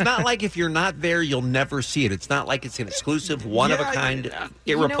television. It's not like if you're not there, you'll never see it. It's not like it's an exclusive, one-of-a-kind,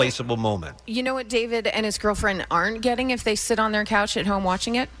 irreplaceable moment. You know what David and his girlfriend aren't getting if they sit on their couch at home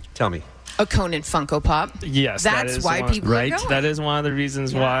watching it? Tell me. A Conan Funko Pop. Yes, that's why people are going. That is one of the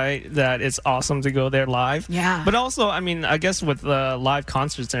reasons why that it's awesome to go there live. Yeah, but also, I mean, I guess with live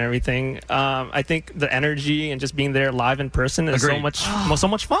concerts and everything, I think the energy and just being there live in person is so much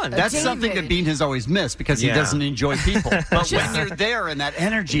fun. That's something that Bean has always missed because he doesn't enjoy people. But when you're there and that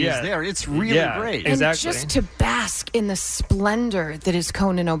energy is there, it's really great. And just to bask in the splendor that is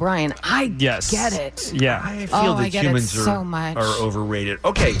Conan O'Brien, I get it. Yeah, I feel that humans are overrated.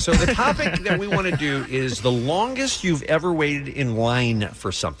 Okay, so the topic that we want to do is the longest you've ever waited in line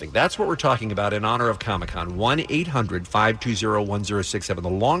for something. That's what we're talking about in honor of Comic-Con. 1-800-520-1067. The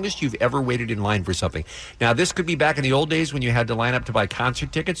longest you've ever waited in line for something. Now, this could be back in the old days when you had to line up to buy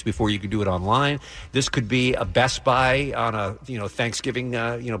concert tickets before you could do it online. This could be a Best Buy on a Thanksgiving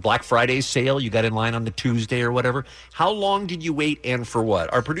Black Friday sale. You got in line on the Tuesday or whatever. How long did you wait and for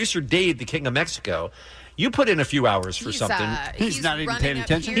what? Our producer Dave, the King of Mexico, you put in a few hours for something. He's not even paying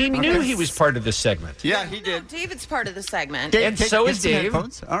attention. He knew he was part of this segment. Yeah, he did. David's part of the segment. And so is Dave.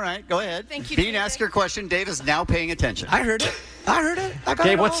 All right, go ahead. Thank you, Bean, ask your question. Dave is now paying attention. I heard it. I got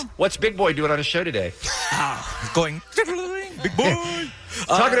Dave, it all. what's Big Boy doing on his show today? Going, Big Boy.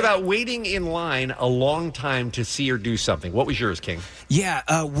 Talking about waiting in line a long time to see or do something. What was yours, King? Yeah,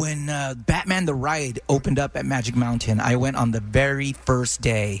 when Batman the Ride opened up at Magic Mountain, I went on the very first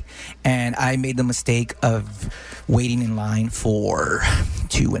day, and I made the mistake of waiting in line for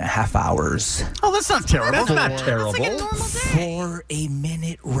 2.5 hours. Oh, that's not terrible. That's not terrible. That's like a normal day. For a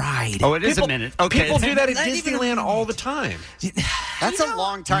minute ride. Oh, it is a minute. Okay. People do that at Disneyland all the time. That's a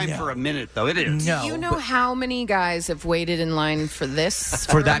long time for a minute, though. It is. No. Do you know how many guys have waited in line for this?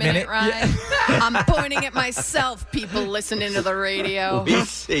 For that minute? Ride? I'm pointing at myself, people listening to the radio. We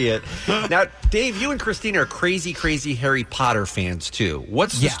see it. Now, Dave, you and Christina are crazy, crazy Harry Potter fans, too.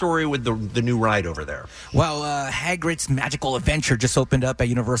 What's the story with the new ride over there? Well, Hagrid's Magical Adventure just opened up at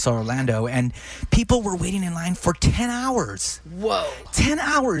Universal Orlando, and people were waiting in line for 10 hours. Whoa. 10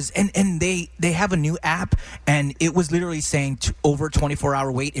 hours. And they have a new app, and it was literally saying over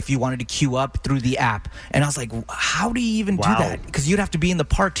 24-hour wait if you wanted to queue up through the app. And I was like, how do you even do that? Because you'd have to be in the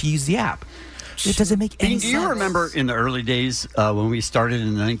park to use the app. It doesn't make any sense. Do you remember in the early days when we started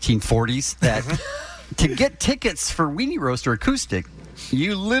in the 1940s that to get tickets for Weenie Roaster Acoustic,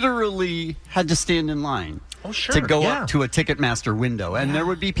 you literally had to stand in line to go up to a Ticketmaster window. And there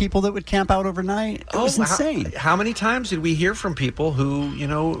would be people that would camp out overnight. It was insane. How many times did we hear from people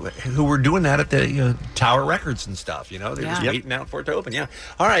who were doing that at the Tower Records and stuff? They're just waiting out for it to open. Yeah.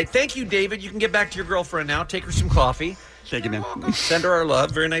 All right. Thank you, David. You can get back to your girlfriend now. Take her some coffee. Thank you, man. Send her our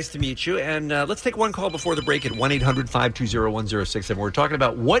love. Very nice to meet you. And let's take one call before the break at 1-800-520-1067. We're talking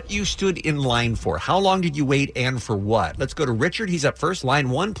about what you stood in line for. How long did you wait and for what? Let's go to Richard. He's up first. Line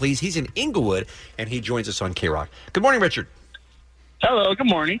 1, please. He's in Inglewood, and he joins us on K-Rock. Good morning, Richard. Hello. Good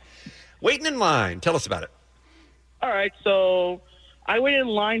morning. Waiting in line. Tell us about it. All right. So I waited in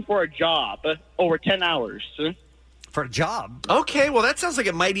line for a job over 10 hours. For a job? Okay. Well, that sounds like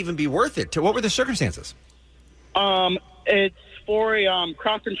it might even be worth it. What were the circumstances? It's for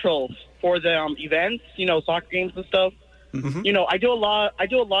crowd control for the events, soccer games and stuff. Mm-hmm. I do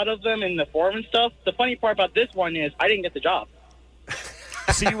a lot of them in the forum and stuff. The funny part about this one is I didn't get the job.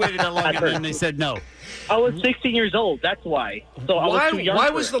 So you waited that long, and then they said no. I was 16 years old. That's why. So I was too young. Why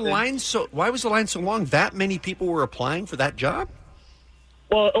was the line so long? That many people were applying for that job?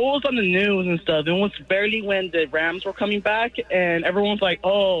 Well, it was on the news and stuff. It was barely when the Rams were coming back, and everyone's like,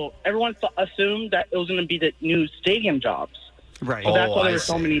 everyone assumed that it was going to be the new stadium jobs. Right. So that's why there were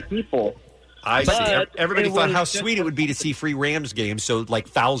so many people. I see. Everybody thought how sweet it would be to see free Rams games, so like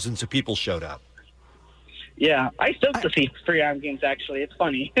thousands of people showed up. Yeah, I still have to see free Rams games, actually. It's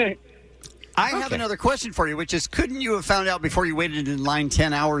funny. I have another question for you, which is, couldn't you have found out before you waited in line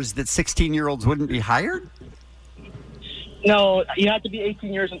 10 hours that 16-year-olds wouldn't be hired? No, you have to be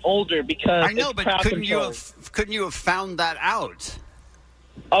 18 years and older because I know, but couldn't you have found that out?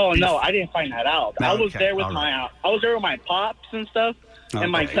 Oh no, I didn't find that out. I was there with my pops and stuff,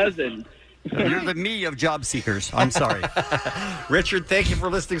 and my cousin. You're the me of job seekers. I'm sorry. Richard, thank you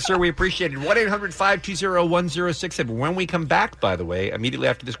for listening, sir. We appreciate it. 1-800-520-1067. When we come back, by the way, immediately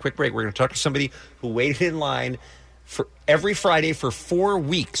after this quick break, we're going to talk to somebody who waited in line for every Friday for 4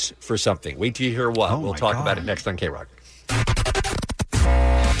 weeks for something. Wait till you hear what. We'll talk about it next on K-Rock.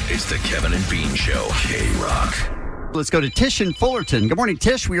 It's the Kevin and Bean Show. K-Rock. Let's go to Tish in Fullerton. Good morning,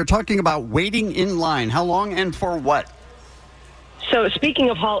 Tish. We are talking about waiting in line. How long and for what? So speaking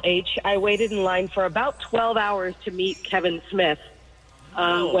of Hall H, I waited in line for about 12 hours to meet Kevin Smith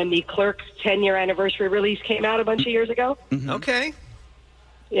when the Clerks 10-year anniversary release came out a bunch of years ago. Mm-hmm. Okay.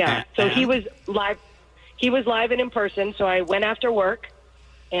 Yeah. So he was live. He was live and in person. So I went after work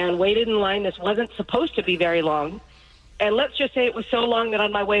and waited in line. This wasn't supposed to be very long. And let's just say it was so long that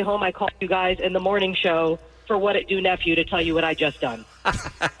on my way home, I called you guys in the morning show for What It Do Nephew to tell you what I just done.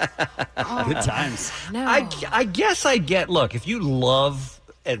 Good times. No. I guess I get, look, if you love,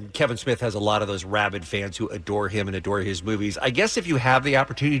 and Kevin Smith has a lot of those rabid fans who adore him and adore his movies, I guess if you have the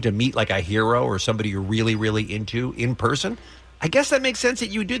opportunity to meet like a hero or somebody you're really, really into in person, I guess that makes sense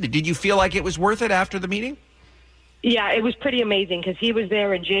that you do that. Did you feel like it was worth it after the meeting? Yeah, it was pretty amazing because he was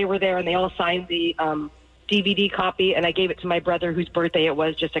there and Jay were there and they all signed the DVD copy, and I gave it to my brother whose birthday it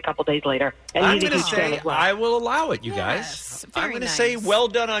was just a couple days later. And I'm going to say I will allow it, you guys. I'm going to say well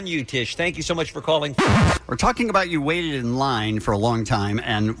done on you, Tish. Thank you so much for calling. We're talking about you waited in line for a long time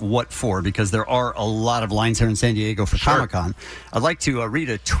and what for, because there are a lot of lines here in San Diego for Comic-Con. I'd like to read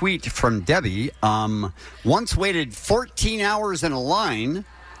a tweet from Debbie. Once waited 14 hours in a line.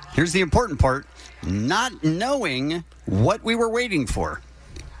 Here's the important part. Not knowing what we were waiting for.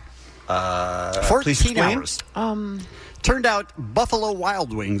 14 hours. Turned out Buffalo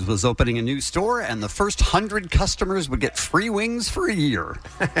Wild Wings was opening a new store, and the first 100 customers would get free wings for a year.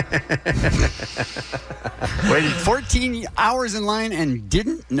 Waited 14 hours in line and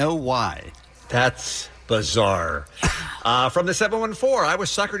didn't know why. That's bizarre. From the 714, I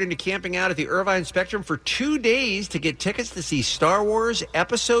was suckered into camping out at the Irvine Spectrum for 2 days to get tickets to see Star Wars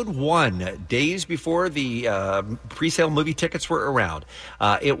Episode 1, days before the pre-sale movie tickets were around.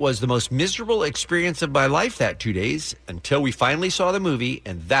 It was the most miserable experience of my life that 2 days until we finally saw the movie,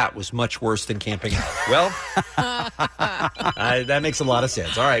 and that was much worse than camping out. Well, that makes a lot of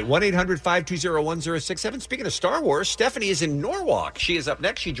sense. All right, 1-800-520-1067. Speaking of Star Wars, Stephanie is in Norwalk. She is up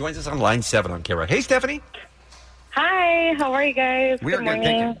next. She joins us on line 7 on K-Rock. Hey, Stephanie. Hi, how are you guys? Good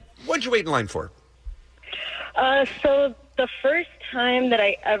morning. What'd you wait in line for? So the first time that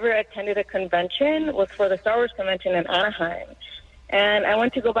I ever attended a convention was for the Star Wars convention in Anaheim. And I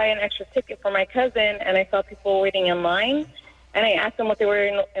went to go buy an extra ticket for my cousin, and I saw people waiting in line. And I asked them what they were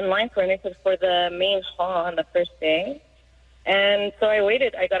in line for, and they said for the main hall on the first day. And so I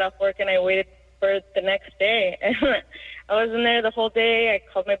waited. I got off work, and I waited for the next day. And I was in there the whole day. I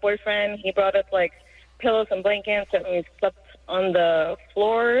called my boyfriend. He brought us, pillows and blankets, and we slept on the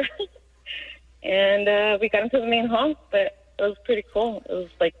floor. And we got into the main hall, but it was pretty cool. It was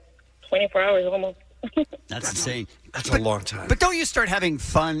 24 hours almost. That's insane. That's a long time. But don't you start having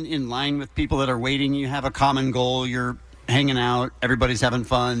fun in line with people that are waiting? You have a common goal. You're hanging out. Everybody's having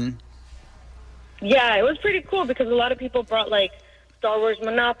fun. Yeah, it was pretty cool because a lot of people brought, Star Wars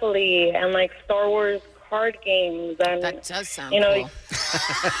Monopoly and, Star Wars card games. And that does sound cool.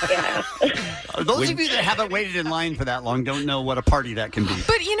 Yeah. Those of you that haven't waited in line for that long don't know what a party that can be.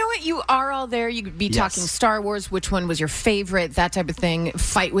 But you know what? You are all there. You could be talking Star Wars. Which one was your favorite? That type of thing.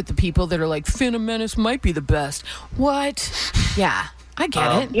 Fight with the people that are like, Phantom Menace might be the best. What? Yeah. I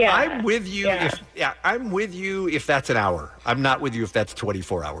get it. Yeah. I'm with you. I'm with you if that's an hour. I'm not with you if that's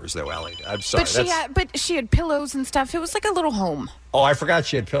 24 hours, though, Allie. I'm sorry. But she had pillows and stuff. It was like a little home. Oh, I forgot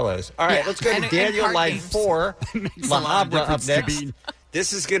she had pillows. All right, let's go to Daniel, line 4. Mahabra up next.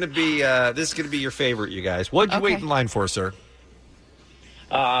 This is going to be your favorite, you guys. What'd you wait in line for, sir?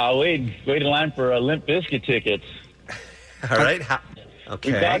 Wait in line for Limp Bizkit tickets. All right.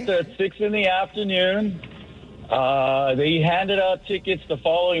 Okay. We got there at 6 in the afternoon. They handed out tickets the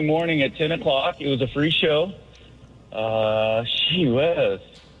following morning at 10 o'clock. It was a free show. She was.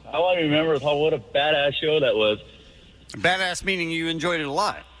 I want to remember what a badass show that was. Badass meaning you enjoyed it a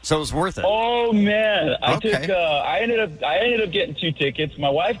lot, so it was worth it. Oh man, I ended up getting 2 tickets. My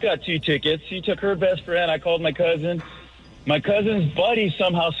wife got 2 tickets. She took her best friend. I called my cousin. My cousin's buddy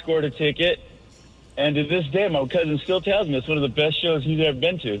somehow scored a ticket, and to this day, my cousin still tells me it's one of the best shows he's ever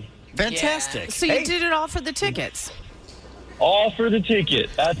been to. Fantastic. Yeah. So you did it all for the tickets. All for the ticket.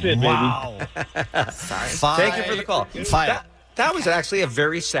 That's it, Wow. baby. Sorry. Thank you for the call. That was actually a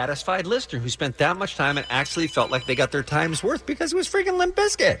very satisfied listener who spent that much time and actually felt like they got their time's worth because it was freaking Limp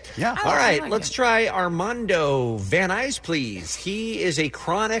Bizkit. Yeah. All right, let's try Armando Van Nuys, please. He is a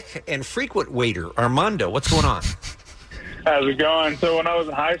chronic and frequent waiter. Armando, what's going on? How's it going? So when I was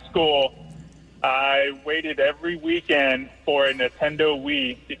in high school, I waited every weekend for a Nintendo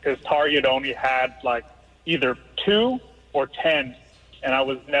Wii because Target only had like either 2 or 10, and I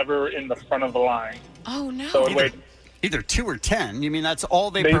was never in the front of the line. Oh, no. So I'd wait. Either 2 or 10? You mean that's all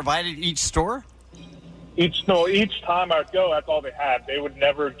they provided each store? Each time I'd go, that's all they had. They would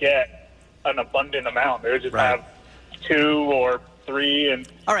never get an abundant amount. They would just have 2 or 3, and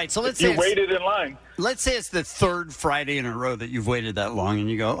all right, so let's say you waited in line. Let's say it's the 3rd Friday in a row that you've waited that long, and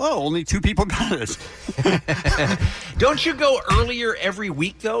you go, oh, only 2 people got it. Don't you go earlier every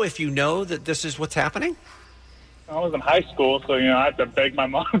week, though, if you know that this is what's happening? I was in high school, so I had to beg my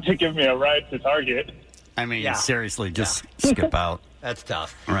mom to give me a ride to Target. I mean, seriously, just skip out. That's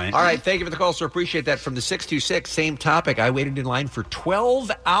tough. Right. All right, thank you for the call, sir. Appreciate that. From the 626, same topic. I waited in line for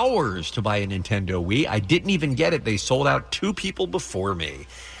 12 hours to buy a Nintendo Wii. I didn't even get it. They sold out 2 people before me.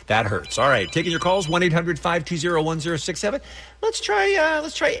 That hurts. All right, taking your calls, 1-800-520-1067. Let's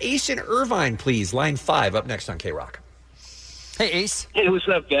try Ace in Irvine, please. Line 5 up next on K-Rock. Hey, Ace. Hey, what's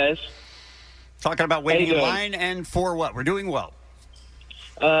up, guys? Talking about waiting in line and for what? We're doing well.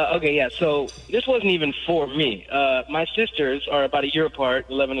 Okay, yeah, so this wasn't even for me. My sisters are about a year apart,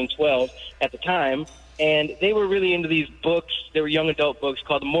 11 and 12 at the time, and they were really into these books. They were young adult books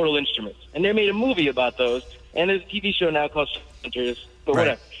called The Mortal Instruments, and they made a movie about those, and there's a TV show now called Hunters, but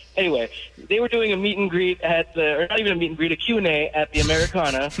whatever. Anyway, they were doing a meet and greet at or not even a meet and greet, a Q&A at the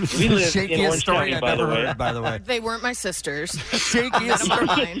Americana. We live in Orange County, by the way. They weren't my sisters. Shakiest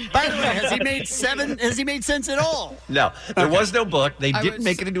story. By the way, has he made sense at all? No, there was no book. They didn't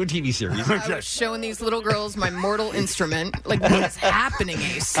make it into a TV series. I was showing these little girls my mortal instrument. Like, what is happening,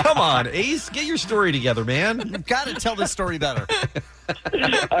 Ace? Come on, Ace. Get your story together, man. You've got to tell this story better.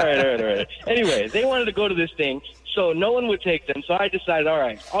 All right. Anyway, they wanted to go to this thing, so no one would take them. So I decided, all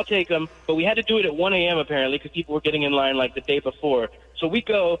right, I'll take them. But we had to do it at 1 a.m. apparently because people were getting in line like the day before. So we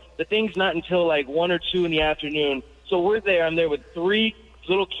go. The thing's not until like 1 or 2 in the afternoon. So we're there. I'm there with 3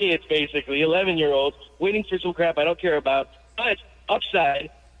 little kids, basically, 11-year-olds, waiting for some crap I don't care about. But upside,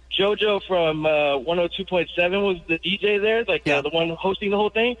 JoJo from 102.7 was the DJ there, like the one hosting the whole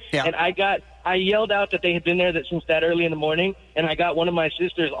thing. Yeah. And I yelled out that they had been there since that early in the morning, and I got one of my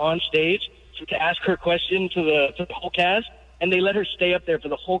sisters on stage to ask her question to the whole cast, and they let her stay up there for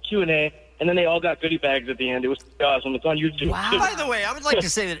the whole Q&A, and then they all got goodie bags at the end. It was awesome. It's on YouTube. Wow. By the way, I would like to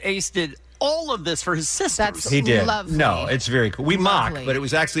say that Ace did all of this for his sisters. He did. Lovely. No, it's very cool. We mock, but it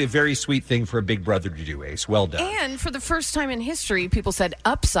was actually a very sweet thing for a big brother to do, Ace. Well done. And for the first time in history, people said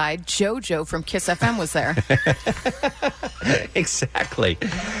Upside JoJo from Kiss FM was there. Exactly.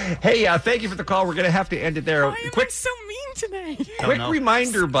 Hey, thank you for the call. We're going to have to end it there. Why am I so mean today? Quick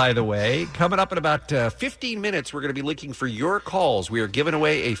reminder, by the way, coming up in about 15 minutes, we're going to be looking for your calls. We are giving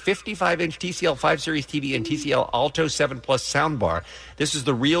away a 55-inch TCL 5 Series TV and TCL Alto 7 Plus soundbar. This is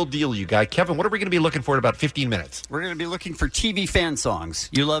the real deal, you guys. Kevin, what are we going to be looking for in about 15 minutes? We're going to be looking for TV fan songs.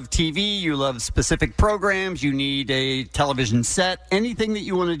 You love TV, you love specific programs, you need a television set. Anything that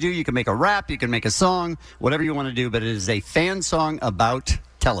you want to do, you can make a rap, you can make a song, whatever you want to do, but it is a fan song about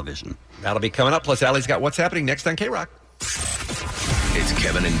television. That'll be coming up. Plus, Allie's got What's Happening next on K-Rock. It's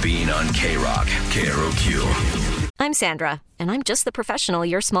Kevin and Bean on K-Rock, KROQ. I'm Sandra, and I'm just the professional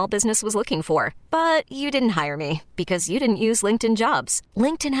your small business was looking for. But you didn't hire me because you didn't use LinkedIn Jobs.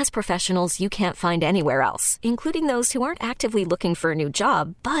 LinkedIn has professionals you can't find anywhere else, including those who aren't actively looking for a new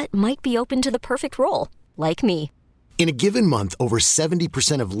job, but might be open to the perfect role, like me. In a given month, over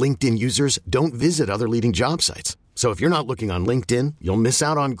 70% of LinkedIn users don't visit other leading job sites. So if you're not looking on LinkedIn, you'll miss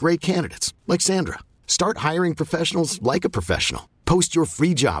out on great candidates like Sandra. Start hiring professionals like a professional. Post your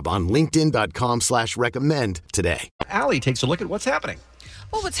free job on linkedin.com/recommend today. Allie takes a look at what's happening.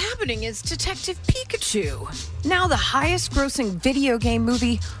 Well, what's happening is Detective Pikachu, now the highest grossing video game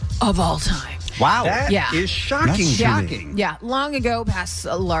movie of all time. Wow. That is shocking. That's to shocking. me. Yeah, long ago, past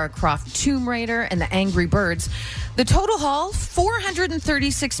Lara Croft Tomb Raider and the Angry Birds. The total haul,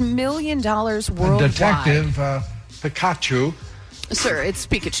 $436 million worldwide. Detective Pikachu. Sir, it's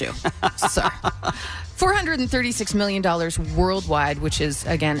Pikachu. Sir. $436 million worldwide, which is,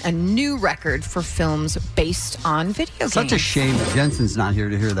 again, a new record for films based on video games. Such a shame that Jensen's not here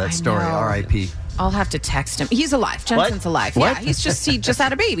to hear that story. R.I.P. I'll have to text him. He's alive. Jensen's alive. What? Yeah, he just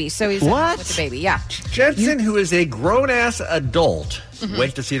had a baby, so he's with the baby. Yeah. Jensen, who is a grown-ass adult,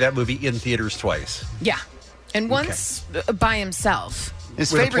 went to see that movie in theaters twice. Yeah. And once by himself.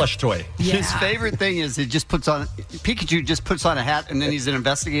 His with favorite a plush toy. Yeah. His favorite thing is Pikachu just puts on a hat and then he's an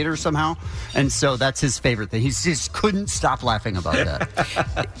investigator somehow. And so that's his favorite thing. He just couldn't stop laughing about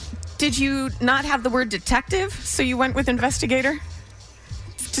that. Did you not have the word detective, so you went with investigator?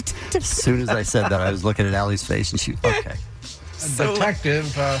 As soon as I said that, I was looking at Allie's face and she, okay. Detective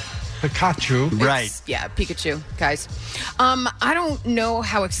Pikachu. Right. Yeah, Pikachu, guys. I don't know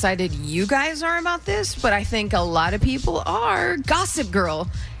how excited you guys are about this, but I think a lot of people are. Gossip Girl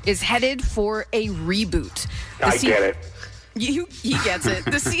is headed for a reboot. I get it. He gets it.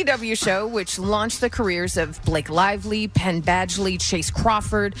 The CW show, which launched the careers of Blake Lively, Penn Badgley, Chase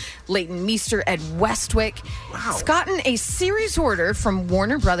Crawford, Leighton Meester, Ed Westwick, has gotten a series order from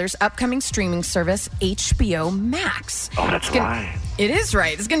Warner Brothers' upcoming streaming service, HBO Max. Oh, that's right. It is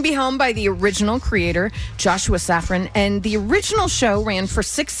right. It's going to be helmed by the original creator, Joshua Safran, and the original show ran for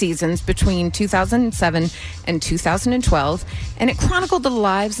 6 seasons between 2007 and 2012, and it chronicled the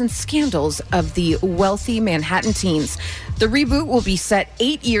lives and scandals of the wealthy Manhattan teens. The reboot will be set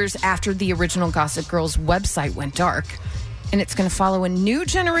 8 years after the original Gossip Girl's website went dark, and it's going to follow a new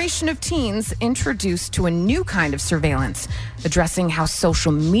generation of teens introduced to a new kind of surveillance, addressing how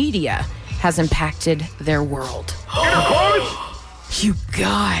social media has impacted their world. You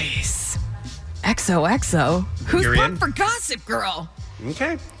guys. XOXO. Who's You're pumped in? for Gossip Girl?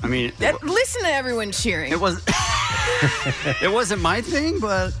 Okay. I mean, Listen to everyone cheering. it wasn't my thing,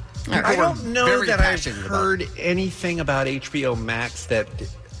 but I don't know very that I've passionate about heard anything about HBO Max that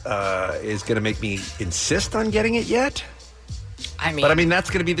is going to make me insist on getting it yet. But that's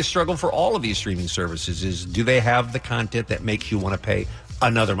going to be the struggle for all of these streaming services is do they have the content that makes you want to pay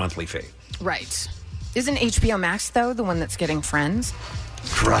another monthly fee? Right. Isn't HBO Max, though, the one that's getting Friends?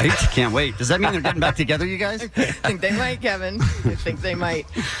 Right? Can't wait. Does that mean they're getting back together, you guys? I think they might, Kevin. I think they might.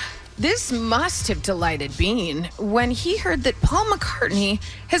 This must have delighted Bean when he heard that Paul McCartney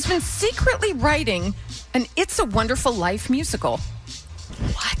has been secretly writing an It's a Wonderful Life musical.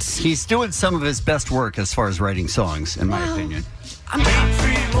 What? He's doing some of his best work as far as writing songs, in my opinion.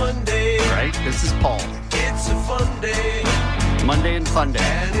 Right? This is Paul. It's a fun day. Monday and Fun Day.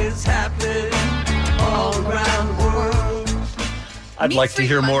 And it's happening all around the world. I'd like to Free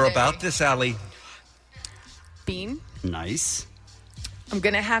hear more Monday. about this, Allie. Bean, Nice. I'm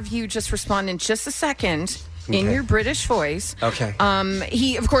going to have you just respond in just a second in Okay. your British voice. Okay.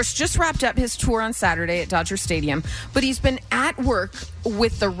 He, of course, just wrapped up his tour on Saturday at Dodger Stadium, but he's been at work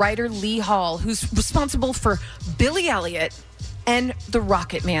with the writer Lee Hall, who's responsible for Billy Elliot and the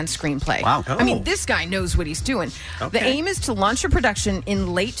Rocket Man screenplay. Wow. I mean, this guy knows what he's doing. Okay. The aim is to launch a production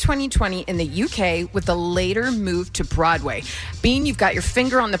in late 2020 in the UK with a later move to Broadway. Bean, you've got your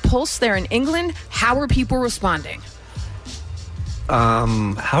finger on the pulse there in England. How are people responding?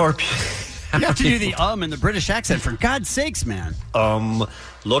 How are You have to do the and the British accent, for God's sakes, man.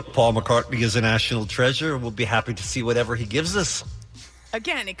 Look, Paul McCartney is a national treasure. We'll be happy to see whatever he gives us.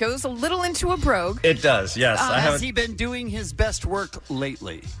 Again, it goes a little into a brogue. It does, yes. Has he been doing his best work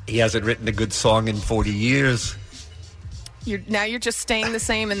lately? He hasn't written a good song in 40 years. Now you're just staying the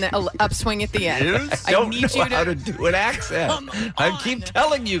same in the upswing at the end. I don't need know you to how to do an accent. Come I keep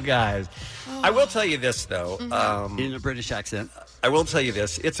telling you guys. I will tell you this, though. In a British accent. I will tell you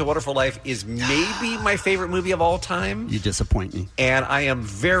this. It's a Wonderful Life is maybe my favorite movie of all time. You disappoint me. And I am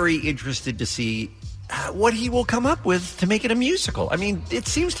very interested to see what he will come up with to make it a musical. I mean, it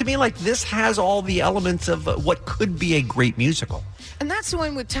seems to me like this has all the elements of what could be a great musical. And that's the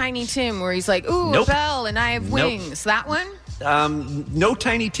one with Tiny Tim where he's like, ooh, Nope. a bell and I have Nope. wings. That one? No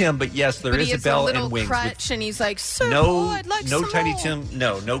Tiny Tim, but yes, there But is he a has bell a little and wings. crutch and he's like, sir, No, I'd like no some Tiny more. Tim.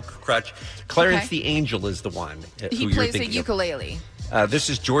 No crutch. Clarence Okay. the Angel is the one. He who you're plays a thinking of. ukulele. This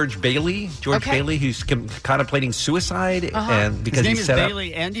is George Bailey. George Okay. Bailey, who's contemplating suicide, Uh-huh. and because His name he's is set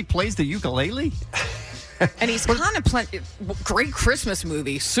Bailey, and he plays the ukulele? And he's contemplating great Christmas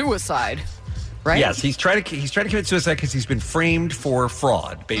movie, Suicide. right? Yes, he's trying to commit suicide because he's been framed for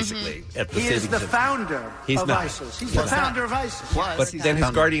fraud, basically. At the He is the savings founder He's of not. ISIS. He's the founder of ISIS. But then his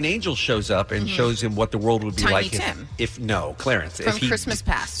guardian angel shows up and shows him what the world would be Tiny like Tim. if Clarence. From if he, Christmas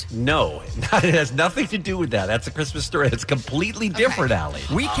Past. No, it has nothing to do with that. That's a Christmas story. It's completely different, Allie.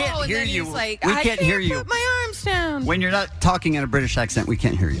 We can't and hear then you. he's like, we I can't hear you. put my arms down. When you're not talking in a British accent, we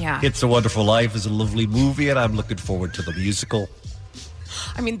can't hear you. Yeah. It's a Wonderful Life is a lovely movie, and I'm looking forward to the musical.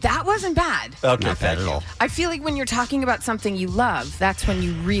 I mean, that wasn't bad. Okay, Not bad at all. I feel like when you're talking about something you love, that's when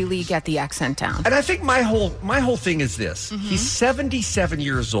you really get the accent down. And I think my whole thing is this: he's 77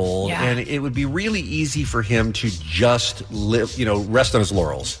 years old, Yeah. and it would be really easy for him to just live, rest on his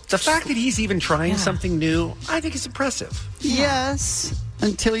laurels. The fact that he's even trying something new, I think is impressive. Yes,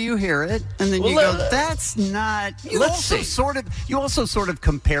 until you hear it, and then you Well, go, "That's not." You let's also see. sort of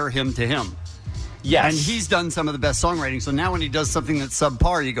compare him to him. Yes, and he's done some of the best songwriting. So now when he does something that's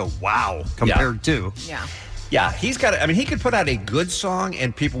subpar, you go, "Wow!" Compared to, Yeah, he's got. I mean, he could put out a good song,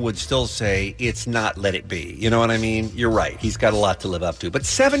 and people would still say it's not "Let It Be." You know what I mean? You're right. He's got a lot to live up to. But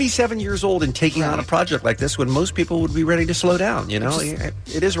 77 years old and taking on a project like this, when most people would be ready to slow down.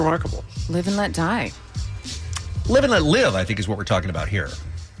 It is remarkable. Live and let die. Live and let live, I think, is what we're talking about here.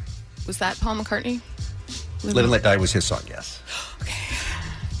 Was that Paul McCartney? Live and Let Die was his song, yes.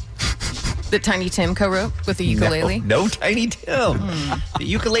 That Tiny Tim co-wrote with the ukulele? No Tiny Tim. The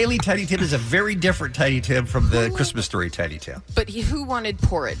ukulele Tiny Tim is a very different Tiny Tim from the Christmas Story Tiny Tim. But who wanted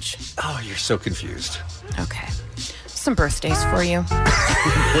porridge? Oh, you're so confused. Okay. Some birthdays for you.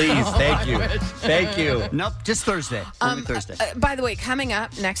 Please, thank you. Thank you. Nope, just Thursday. Only Thursday. By the way, coming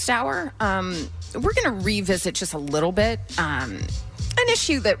up next hour, we're going to revisit just a little bit an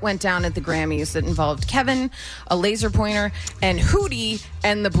issue that went down at the Grammys that involved Kevin, a laser pointer, and Hootie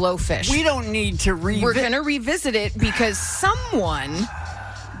and the Blowfish. We don't need to revisit. We're going to revisit it because someone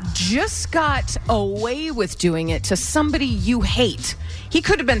just got away with doing it to somebody you hate. He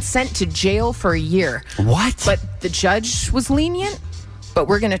could have been sent to jail for a year. What? But the judge was lenient. But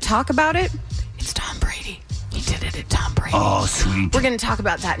we're going to talk about it. It's Tom Brady. He did it at Tom Brady. Oh, sweet. We're going to talk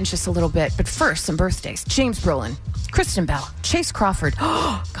about that in just a little bit. But first, some birthdays. James Brolin, Kristen Bell, Chase Crawford.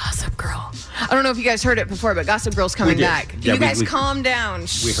 Oh, Gossip Girl. I don't know if you guys heard it before, but Gossip Girl's coming back. Yeah, you guys calm down.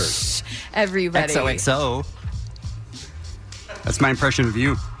 We heard. Shh, everybody. XOXO. That's my impression of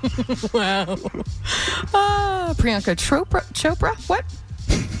you. Wow. Priyanka Chopra? What?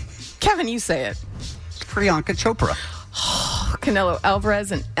 Kevin, you say it. Priyanka Chopra. Canelo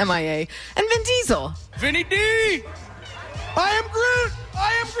Alvarez and MIA. And Vin Diesel. Vinny D! I am Groot!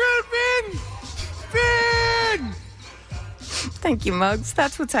 Vin! Thank you, Muggs.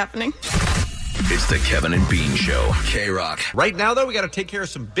 That's what's happening. It's the Kevin and Bean Show. K-Rock. Right now, though, we got to take care of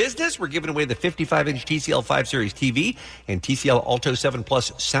some business. We're giving away the 55-inch TCL 5 Series TV and TCL Alto 7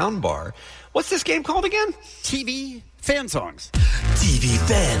 Plus soundbar. What's this game called again? TV Fan Songs. TV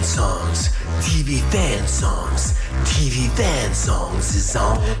Fan Songs. TV Fan Songs. TV Fan Songs is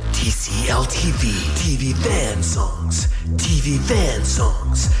on TCL TV. TV Fan Songs. TV Fan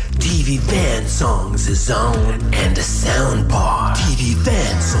Songs. TV Fan Songs is on. And a soundbar. TV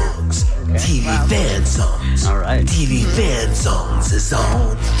Fan Songs. TV Fan Songs. All right. TV Fan Songs is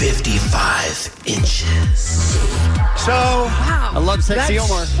on 55 inches. So, wow. I love Sexy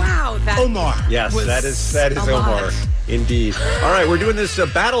Omar. Wow. Omar. Yes, that is Omar. Indeed. All right, we're doing this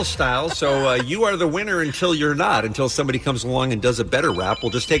battle style, so you are the winner until you're not, until somebody comes along and does a better rap.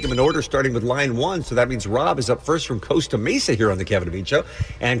 We'll just take them in order, starting with line one. So that means Rob is up first from Costa Mesa here on the Kevin and Bean Show.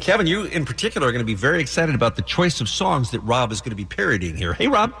 And Kevin, you in particular are going to be very excited about the choice of songs that Rob is going to be parodying here. Hey,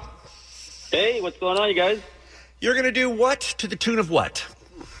 Rob. Hey, what's going on, you guys? You're going to do what to the tune of what?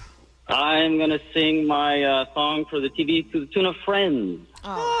 I'm going to sing my song for the TV to the tune of Friends.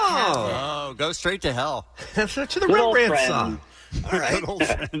 Oh, go straight to hell. To the Good old Rembrandt Friends. song. All right. Good old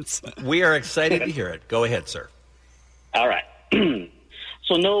friends. We are excited to hear it. Go ahead, sir. All right.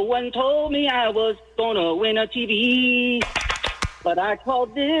 So no one told me I was going to win a TV, but I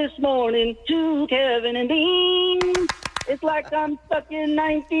called this morning to Kevin and Bean. It's like I'm stuck in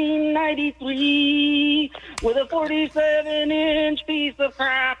 1993 with a 47-inch piece of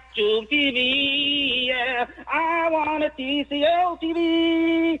crap tube TV. Yeah, I want a TCL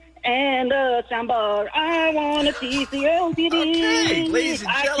TV and a soundbar. I want a TCL TV. Okay, ladies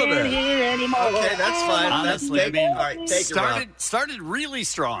and gentlemen. I can't hear anymore. Okay, that's fine. Honestly, I mean, all right, take it, Rob. Started really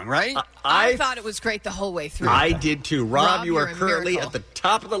strong, right? I thought it was great the whole way through. I did too. Rob, you are you're a currently miracle. at the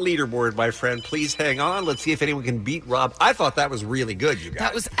top of the leaderboard, my friend. Please hang on. Let's see if anyone can beat Rob. I thought that was really good, you guys.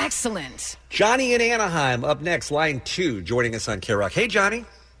 That was excellent. Johnny in Anaheim up next, line 2, joining us on K-Rock. Hey, Johnny.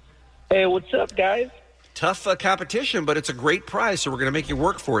 Hey, what's up, guys? Tough competition, but it's a great prize, so we're going to make you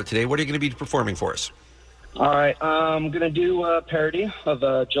work for it today. What are you going to be performing for us? All right, I'm going to do a parody of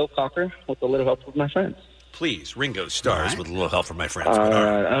Joe Cocker with a little help from my friends. Please, Ringo Starrs with a little help from my friends. All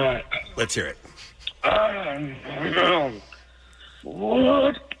right. Let's hear it.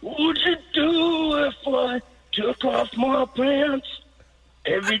 What would you do if I took off my pants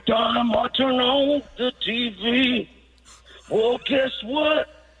every time I turn on the TV? Well, guess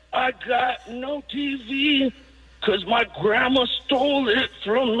what? I got no TV because my grandma stole it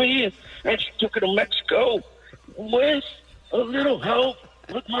from me and she took it to Mexico with a little help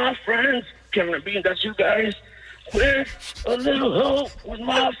with my friends. Kevin and Bean, that's you guys. With a little help with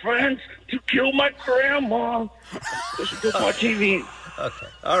my friends to kill my grandma because she took my TV. Okay.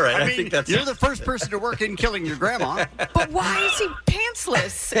 All right. I mean, think that's you're the first person to work in killing your grandma. But why is he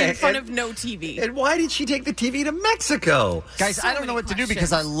pantsless in front of no TV? And why did she take the TV to Mexico? Guys, I don't know what to do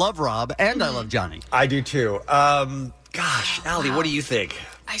because I love Rob and I love Johnny. I do too. Gosh, Allie, what do you think?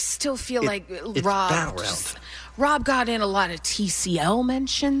 I still feel like it's Rob got in a lot of TCL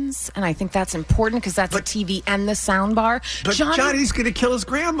mentions, and I think that's important because that's the TV and the soundbar. But Johnny's going to kill his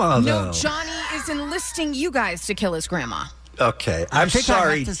grandma, though. No, Johnny is enlisting you guys to kill his grandma. Okay, I think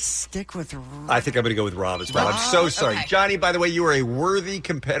sorry. I have to stick with Rob. I think I'm going to go with Rob as well. I'm so sorry. Okay. Johnny, by the way, you were a worthy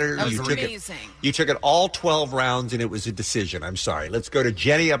competitor. That was you took amazing. You took it all 12 rounds, and it was a decision. I'm sorry. Let's go to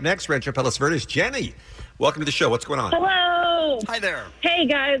Jenny up next. Rancho Palos Verdes. Jenny, welcome to the show. What's going on? Hello. Hi there. Hey,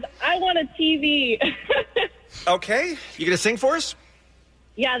 guys. I want a TV. Okay. You going to sing for us?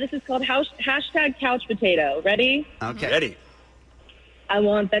 Yeah, this is called hashtag Couch Potato. Ready? Okay. Ready. I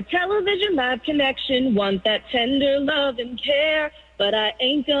want that television live connection, want that tender love and care, but I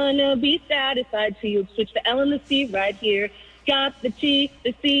ain't gonna be satisfied till you switch the L and the C right here. Got the T,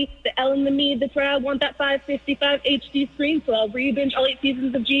 the C, the L and the me, that's where I want that 555 HD screen, so I'll re-binge all 8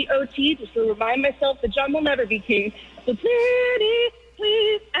 seasons of GOT just to remind myself that John will never be king. So pretty,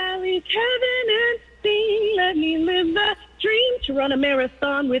 please, Allie, Kevin, and Dean, let me live the dream to run a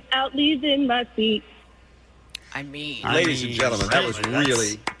marathon without leaving my seat. Ladies and gentlemen, that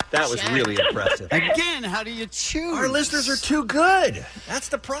was really impressive. Again, how do you choose? Our listeners are too good. That's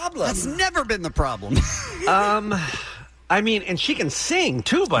the problem. That's never been the problem. I mean, and she can sing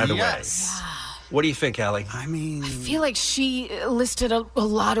too, by the way. What do you think, Allie? I mean, I feel like she listed a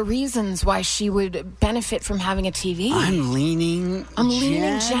lot of reasons why she would benefit from having a TV. I'm leaning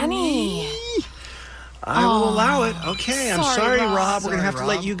Jenny. I will allow it. Okay, I'm sorry, Rob. We're going to have to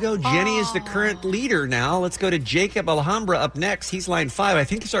let you go. Jenny is the current leader now. Let's go to Jacob Alhambra up next. He's line 5. I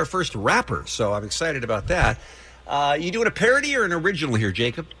think he's our first rapper, so I'm excited about that. You doing a parody or an original here,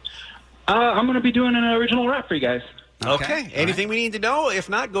 Jacob? I'm going to be doing an original rap for you guys. Okay. Anything we need to know? If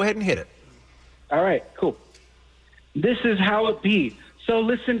not, go ahead and hit it. All right, cool. This is how it be. So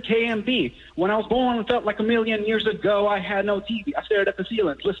listen, KMB. When I was born, it felt like a million years ago. I had no TV. I stared at the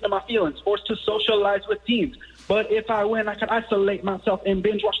ceilings, listened to my feelings, forced to socialize with teens. But if I win, I could isolate myself and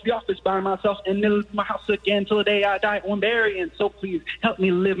binge watch The Office by myself and then leave my house again till the day I die on burying. So please help me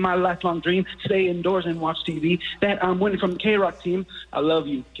live my lifelong dream. Stay indoors and watch TV. That I'm winning from the K-Rock team. I love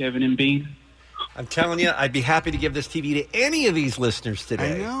you, Kevin and Bean. I'm telling you, I'd be happy to give this TV to any of these listeners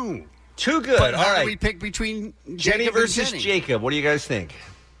today. I know. Too good. But all how right. do we pick between Jenny Jacob versus and Jenny? Jacob? What do you guys think?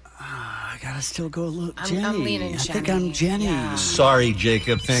 I gotta still go look. Jenny. I'm leaning I Jenny. think I'm Jenny. Yeah. Sorry,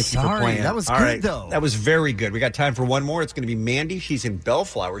 Jacob. Thank you for playing. That was All good, right. though. That was very good. We got time for one more. It's going to be Mandy. She's in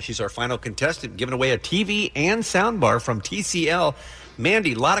Bellflower. She's our final contestant, giving away a TV and soundbar from TCL.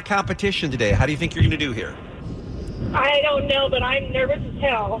 Mandy, a lot of competition today. How do you think you're going to do here? I don't know, but I'm nervous as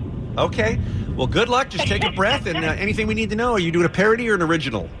hell. Okay. Well, good luck. Just take a breath. And anything we need to know, are you doing a parody or an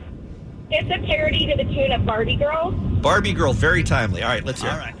original? It's a parody to the tune of Barbie Girl. Barbie Girl, very timely. All right, let's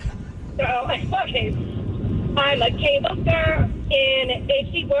hear it. All right. So, okay. I'm a cable girl in an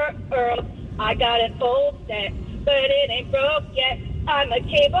HD world. I got an old set, but it ain't broke yet. I'm a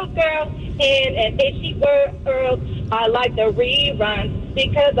cable girl in an HD world. I like the reruns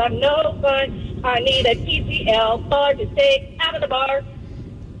because I'm no fun. I need a TCL bar to stay out of the bar.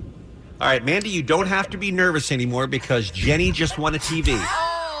 All right, Mandy, you don't have to be nervous anymore because Jenny just won a TV.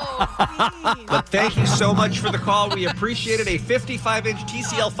 But thank you so much for the call. We appreciate it. A 55-inch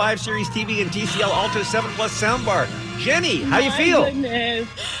TCL 5 Series TV and TCL Alto 7 Plus soundbar. Jenny, how you feel? Goodness.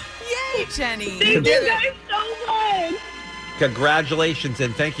 Yay, Jenny. Thank you guys so much. Congratulations,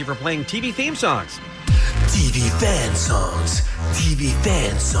 and thank you for playing TV theme songs. TV fan songs. TV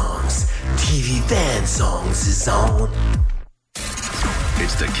fan songs. TV fan songs is on.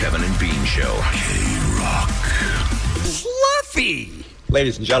 It's the Kevin and Bean Show. K-Rock. Fluffy.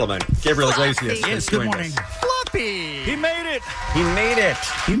 Ladies and gentlemen, Gabriel Iglesias. Yes, good morning. Fluffy. He made it. He made it.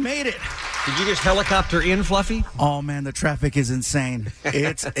 He made it. Did you just helicopter in, Fluffy? Oh, man, the traffic is insane.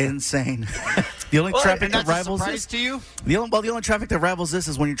 It's insane. The only traffic that rivals this to you? The only traffic that rivals this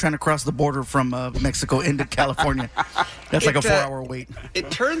is when you're trying to cross the border from Mexico into California. That's like a 4-hour wait.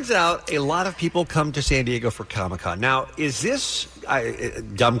 It turns out a lot of people come to San Diego for Comic-Con. Now, is this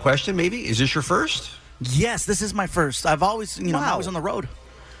dumb question? Maybe is this your first? Yes, this is my first. I've always, I'm always on the road.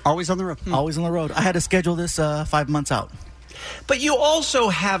 Always on the road. Always on the road. I had to schedule this 5 months out. But you also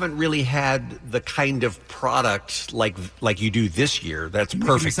haven't really had the kind of product like you do this year that's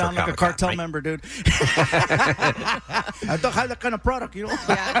perfect You sound for like a Comic-Con, cartel right? member, dude. I don't have that kind of product, you know.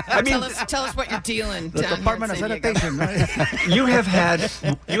 Yeah. Tell us what you're dealing. The down Department of here in San Diego. Sanitation, right? You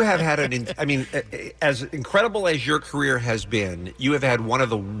have had as incredible as your career has been, you have had one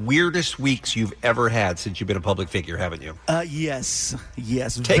of the weirdest weeks you've ever had since you've been a public figure, haven't you? Yes.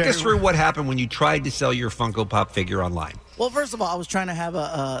 Take us through what happened when you tried to sell your Funko Pop figure online. Well, first of all, I was trying to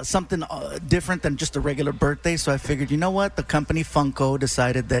have something different than just a regular birthday, so I figured, you know what? The company Funko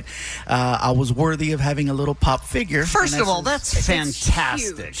decided that I was worthy of having a little pop figure. First of all, that's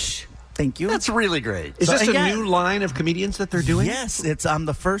fantastic. Thank you. That's really great. Is this a new line of comedians that they're doing? Yes, it's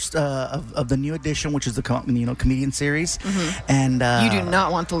the first of the new edition, which is the comedian series. Mm-hmm. And You do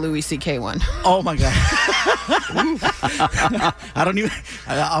not want the Louis C.K. one. Oh my God! I don't even.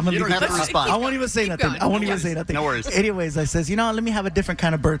 I'm gonna You don't have to respond. I won't even say nothing. going. I won't even say nothing. No worries. Anyways, I says, let me have a different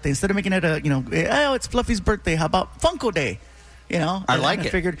kind of birthday instead of making it it's Fluffy's birthday. How about Funko Day? I like it. I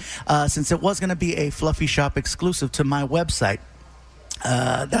figured since it was going to be a Fluffy Shop exclusive to my website.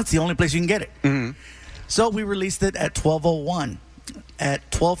 That's the only place you can get it. Mm-hmm. So we released it at 12:01. At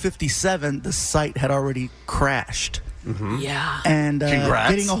 12:57, the site had already crashed. Mm-hmm. Yeah. And Congrats,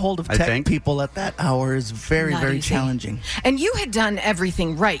 getting a hold of tech people at that hour is very, Not very easy. challenging. And you had done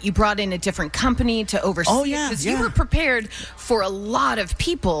everything right. You brought in a different company to oversee Oh, it yeah, because yeah. you were prepared for a lot of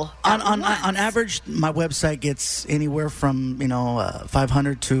people. On average, my website gets anywhere from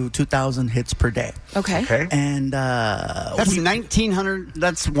 500 to 2,000 hits per day. Okay. And That's 1,900.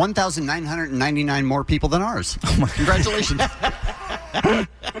 That's 1,999 more people than ours. Congratulations.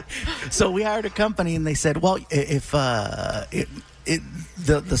 So we hired a company, and they said, well, if the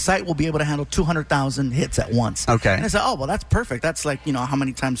site will be able to handle 200,000 hits at once. Okay. And I said, oh, well, that's perfect. That's like, how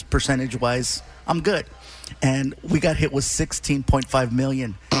many times percentage-wise I'm good. And we got hit with 16.5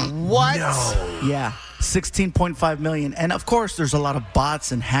 million. What? No. Yeah. 16.5 million. And of course, there's a lot of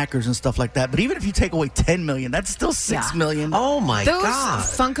bots and hackers and stuff like that. But even if you take away 10 million, that's still 6 million. Oh, my Those God.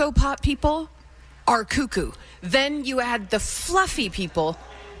 Funko Pop people are cuckoo. Then you add the fluffy people.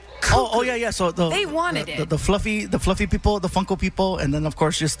 Oh yeah. So They wanted it. The fluffy people, the Funko people, and then of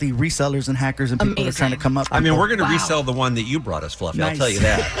course just the resellers and hackers and people that are trying to come up. I mean, we're going to resell the one that you brought us, Fluffy. Nice. I'll tell you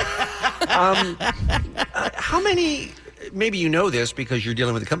that. How many? Maybe you know this because you're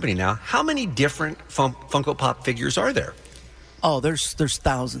dealing with the company now. How many different Funko Pop figures are there? Oh, there's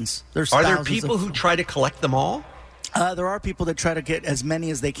thousands. Are thousands there people who try to collect them all? There are people that try to get as many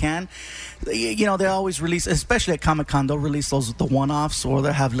as they can. They always release, especially at Comic-Con, they'll release the one-offs, or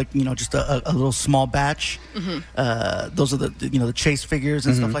they'll have just a little small batch. Mm-hmm. Those are the chase figures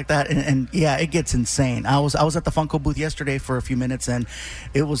and stuff like that. And yeah, it gets insane. I was at the Funko booth yesterday for a few minutes, and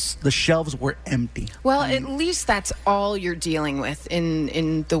the shelves were empty. Well, at least that's all you're dealing with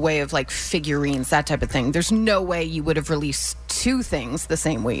in the way of like figurines, that type of thing. There's no way you would have released two things the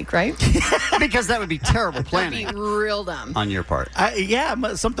same week, right? Because that would be terrible planning. That'd be real dumb. On your part.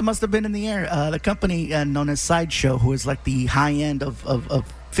 Something must have been in the air. The company known as Sideshow, who is like the high end of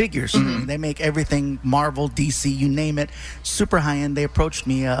figures. Mm-hmm. They make everything Marvel, DC, you name it, super high end. They approached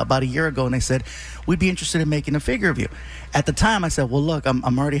me about a year ago, and they said, we'd be interested in making a figure of you. At the time, I said, well, look,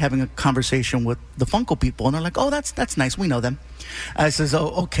 I'm already having a conversation with the Funko people. And they're like, oh, that's nice. We know them. I says, oh,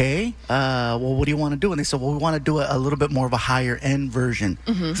 okay. Well, what do you want to do? And they said, well, we want to do a little bit more of a higher end version.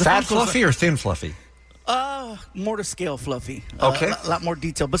 Mm-hmm. Fat Fluffy or Thin Fluffy? More to scale Fluffy. Okay. A lot more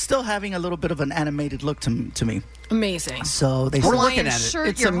detail, but still having a little bit of an animated look to me. Amazing. So they We're said, looking at it. Shirt,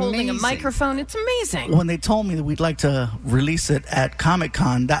 It's you're holding a amazing. microphone. It's amazing. when they told me that we'd like to release it at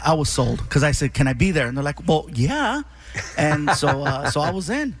Comic-Con, that I was sold, because I said, can I be there? And they're like, well, yeah. And so I was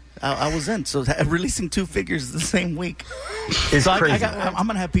in. I was in. So releasing two figures the same week is crazy. I'm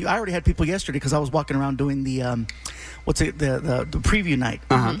gonna have people. I already had people yesterday because I was walking around doing the the preview night,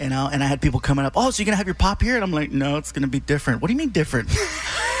 and I had people coming up. Oh, so you're gonna have your pop here? And I'm like, no, it's gonna be different. What do you mean different?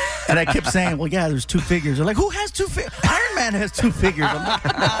 And I kept saying, well, yeah, there's two figures. They're like, who has two figures? Iron Man has two figures. I'm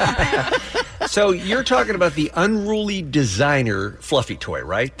like, So you're talking about the Unruly Designer Fluffy toy,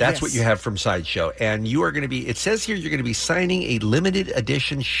 right? That's Yes. what you have from Sideshow. And you are going to be, it says here, you're going to be signing a limited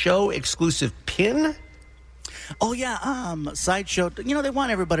edition show exclusive pin? Oh, yeah. Sideshow, they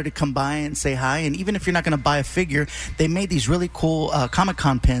want everybody to come by and say hi. And even if you're not going to buy a figure, they made these really cool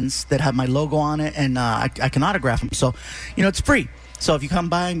Comic-Con pins that have my logo on it, and I can autograph them. So, it's free. So if you come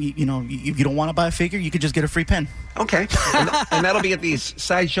by and, if you don't want to buy a figure, you could just get a free pin. Okay. And that'll be at the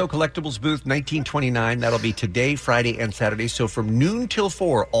Sideshow Collectibles booth, 1929. That'll be today, Friday, and Saturday. So from noon till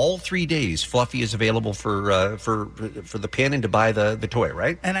 4, all 3 days, Fluffy is available for the pin and to buy the toy,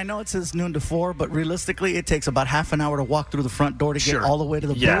 right? And I know it says noon to 4, but realistically, it takes about half an hour to walk through the front door to get all the way to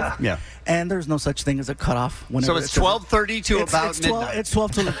the booth. Yeah. And there's no such thing as a cutoff. So it's 12:30 to about midnight. It's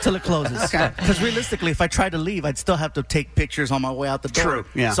 12 till it closes. Okay. Because realistically, if I tried to leave, I'd still have to take pictures on my way out the door. True.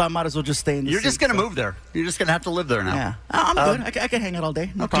 Yeah. So I might as well just stay in the You're seat, just going to move there. You're just going to have to live there now. Yeah. I'm good. I can hang out all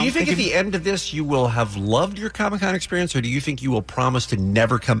day. No problem. Do you think at the end of this you will have loved your Comic-Con experience, or do you think you will promise to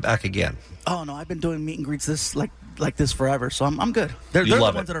never come back again? Oh, no. I've been doing meet and greets like this forever, so I'm good. They're the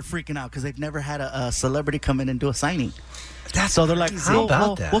ones that are freaking out because they've never had a celebrity come in and do a signing. So they're like, how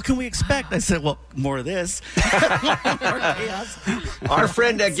about that? What can we expect? I said, well, more of this. Our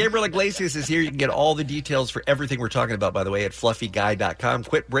friend Gabriel Iglesias is here. You can get all the details for everything we're talking about, by the way, at fluffyguy.com.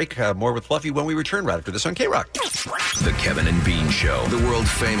 Quick break. More with Fluffy when we return right after this on K-Rock. The Kevin and Bean Show, the world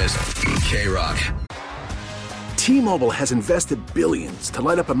famous K-Rock. T-Mobile has invested billions to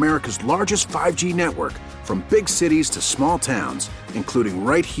light up America's largest 5G network, from big cities to small towns, including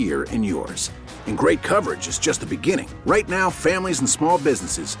right here in yours. And great coverage is just the beginning. Right now, families and small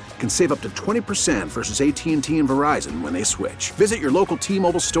businesses can save up to 20% versus AT&T and Verizon when they switch. Visit your local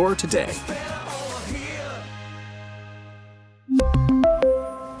T-Mobile store today.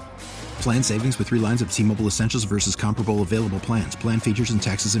 Plan savings with 3 lines of T-Mobile Essentials versus comparable available plans. Plan features and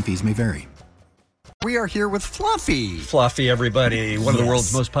taxes and fees may vary. We are here with Fluffy. Fluffy, everybody. One of the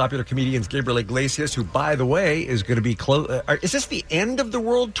world's most popular comedians, Gabriel Iglesias, who, by the way, is going to be close. Is this the end of the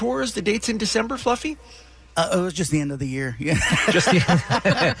world tour? Is the dates in December, Fluffy? It was just the end of the year. Yeah.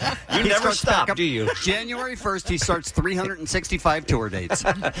 You never stop, do you? January 1st, he starts 365 tour dates.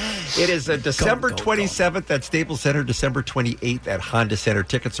 It is December 27th at Staples Center, December 28th at Honda Center.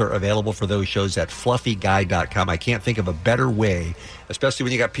 Tickets are available for those shows at fluffyguy.com. I can't think of a better way, especially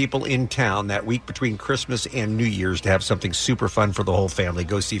when you got people in town that week between Christmas and New Year's, to have something super fun for the whole family.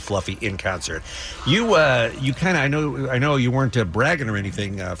 Go see Fluffy in concert. You kind of, I know you weren't bragging or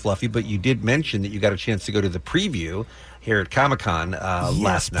anything, Fluffy, but you did mention that you got a chance to go to the preview here at Comic-Con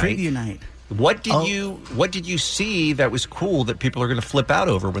last night. Preview night. What did you see that was cool that people are going to flip out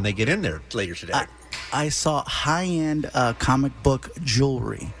over when they get in there later today? I saw high-end comic book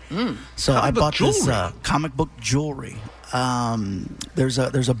jewelry. So I bought this comic book jewelry. There's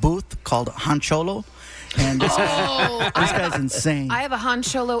a booth called Hancholo, and this guy's insane. I have a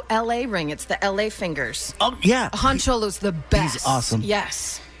Hancholo LA ring. It's the LA fingers. Oh yeah, Hancholo's the best. He's awesome.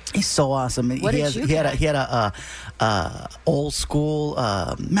 Yes. He's so awesome. What did you get? He had a old school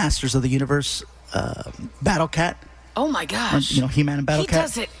Masters of the Universe Battle Cat. Oh my gosh! He-Man and Battle Cat. He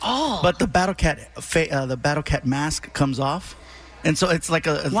does it all. But the Battle Cat mask comes off, and so it's like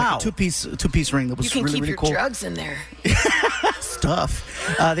a two piece ring that was really really cool. You can keep your drugs in there. Stuff.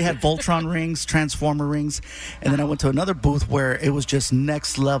 They had Voltron rings, Transformer rings, and then I went to another booth where it was just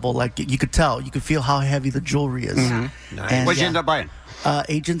next level. Like you could feel how heavy the jewelry is. Mm-hmm. Nice. What'd you end up buying?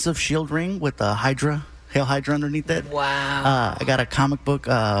 Agents of S.H.I.E.L.D. ring with a Hydra, Hail Hydra underneath it. Wow. I got a comic book,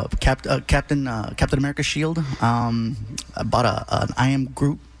 Captain America shield. I bought an I Am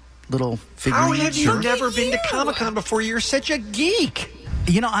Groot little figurine. How have you never been to Comic-Con before? You're such a geek.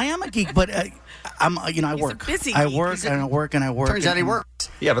 I am a geek, but I work. I work. Turns out he works.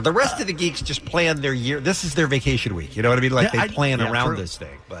 Yeah, but the rest of the geeks just plan their year. This is their vacation week. You know what I mean? Like they plan around this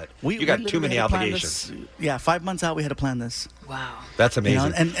thing. But you got too many obligations. 5 months out, we had to plan this. Wow, that's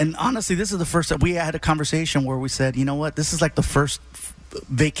amazing. And honestly, this is the first. We had a conversation where we said, you know what? This is like the first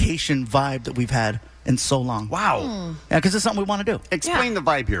vacation vibe that we've had in so long. Wow. Yeah, because it's something we want to do. Explain the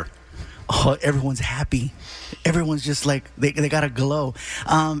vibe here. Oh, everyone's happy. Everyone's just like, they got a glow.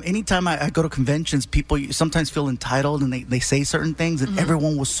 Anytime I go to conventions, people sometimes feel entitled and they say certain things, and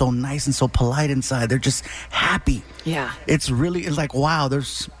everyone was so nice and so polite inside. They're just happy. Yeah. It's like, wow,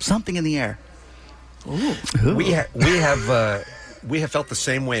 there's something in the air. Ooh. We have felt the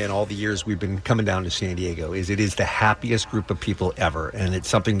same way in all the years we've been coming down to San Diego. It is the happiest group of people ever, and it's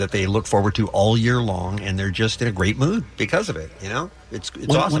something that they look forward to all year long, and they're just in a great mood because of it. It's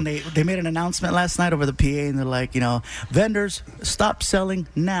awesome. When they made an announcement last night over the PA, and they're like, vendors, stop selling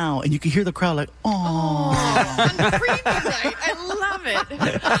now, and you can hear the crowd like, oh. I love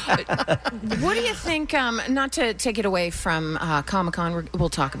it. What do you think? Not to take it away from Comic-Con, we'll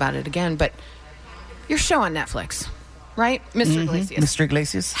talk about it again, but your show on Netflix. right? Mr. Iglesias. Mr.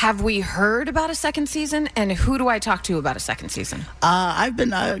 Iglesias. Have we heard about a second season? And who do I talk to about a second season? I've been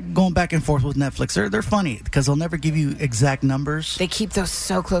going back and forth with Netflix. They're funny because they'll never give you exact numbers. They keep those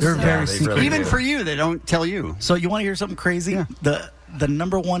so close. They're to very secret. Really Even for you, they don't tell you. So you want to hear something crazy? Yeah. The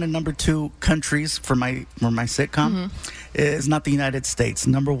number 1 and number 2 countries for my sitcom is not the United States.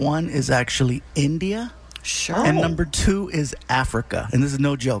 Number 1 is actually India. Sure. And number 2 is Africa. And this is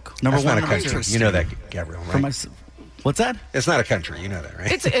no joke. Number That's 1 not a country. You know that, Gabriel, right? What's that? It's not a country. You know that,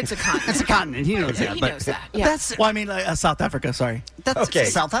 right? It's a continent. It's a continent. He knows that. He knows that. Yeah. Well, I mean, South Africa. Sorry. That's okay.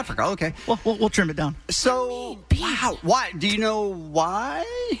 South Africa. Okay. Well, we'll trim it down. So, wow. Why? Do you know why?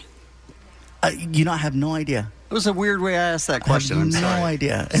 I have no idea. It was a weird way I asked that question. I have no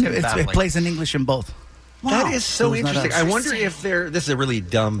idea. And it plays in English in both. Wow. That is so interesting. I wonder if this is a really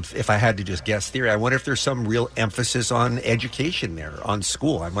dumb, if I had to just guess theory, I wonder if there's some real emphasis on education there, on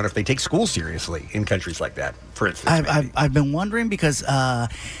school. I wonder if they take school seriously in countries like that, for instance. I've been wondering because,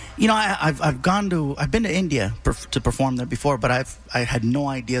 I've been to India to perform there before, but I had no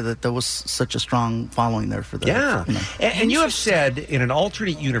idea that there was such a strong following there for that. Yeah. And you have said in an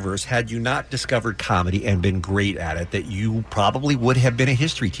alternate universe, had you not discovered comedy and been great at it, that you probably would have been a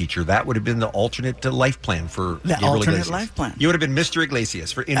history teacher. That would have been the alternate life plan for the Gabriel alternate Iglesias. life plan. You would have been Mr.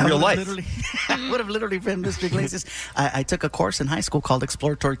 Iglesias in real life. I would have literally been Mr. Iglesias. I took a course in high school called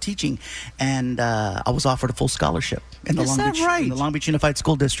Exploratory Teaching, and I was offered a full scholarship in the Long Beach Unified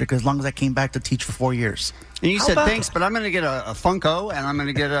School District as long as I came back to teach for 4 years. And you said, thanks, but I'm going to get a Funko, and I'm going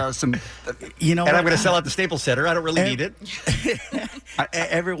to get some... and I'm going to sell out the Staples Center. I don't really need it.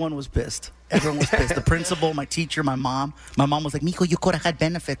 Everyone was pissed. Everyone was pissed. The principal, my teacher, my mom. My mom was like, Miko, you could have had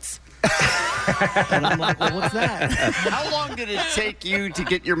benefits. And I'm like, well, what's that? How long did it take you to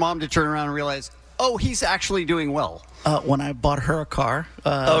get your mom to turn around and realize, oh, he's actually doing well? When I bought her a car.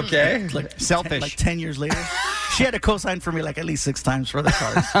 Okay. Selfish. Like 10 years later. She had to co-sign for me like at least 6 times for the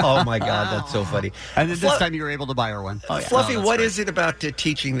cars. Oh, my God. That's so funny. And then this time you were able to buy her one. Oh, yeah. Fluffy, what is it about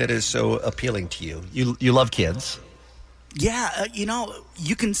teaching that is so appealing to you? You love kids. Yeah,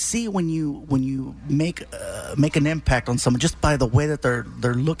 you can see when you make an impact on someone just by the way that they're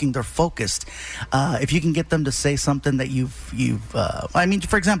looking, they're focused. If you can get them to say something that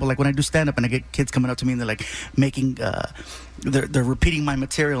for example, like when I do stand up and I get kids coming up to me and they're like making they're repeating my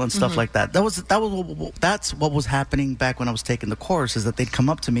material and stuff like that. That's what was happening back when I was taking the course, is that they'd come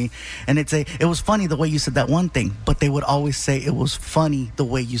up to me and they'd say, it was funny the way you said that one thing, but they would always say it was funny the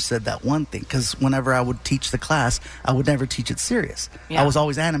way you said that one thing, because whenever I would teach the class, I would never teach it serious. I was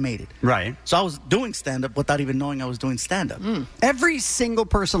always animated. Right. So I was doing stand-up without even knowing I was doing stand-up. Every single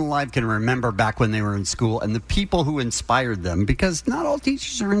person alive can remember back when they were in school and the people who inspired them, because not all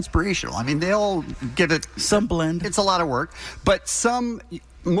teachers are inspirational. I mean, they all give it... Some blend. It's a lot of work. But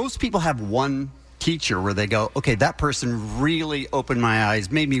most people have one teacher where they go, okay, that person really opened my eyes,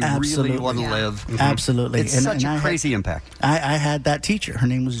 made me really want to live. Absolutely. It's such a crazy impact. I had that teacher. Her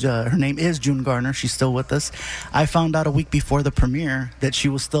name is June Garner. She's still with us. I found out a week before the premiere that she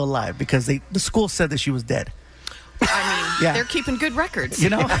was still alive because the school said that she was dead. I mean, they're keeping good records.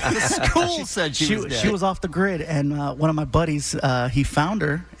 The school said she was dead. She was off the grid, and one of my buddies, he found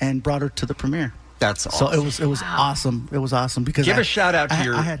her and brought her to the premiere. That's awesome. So it was awesome. It was awesome because give a shout out to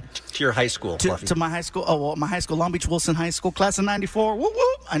your high school. To my high school. Oh, well, my high school, Long Beach Wilson High School, class of '94. Whoop,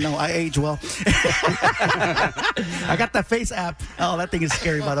 whoop. I know I age well. I got that face app. Oh, that thing is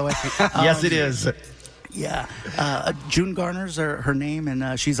scary, by the way. Yes, it is. Yeah. June Garner's her name,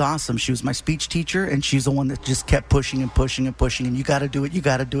 and she's awesome. She was my speech teacher, and she's the one that just kept pushing and pushing and pushing. And you got to do it. You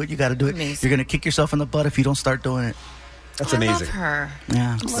got to do it. You got to do it. Amazing. You're going to kick yourself in the butt if you don't start doing it. That's amazing. I love her.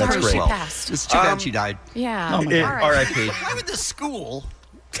 Yeah. I'm sorry she passed. It's too bad she died. Yeah. Oh my God. R.I.P. Why would the school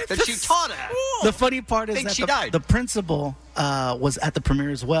that she taught at? The funny part is that she died. The principal was at the premiere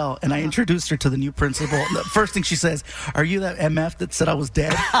as well, and I introduced her to the new principal. The first thing she says, "Are you that MF that said I was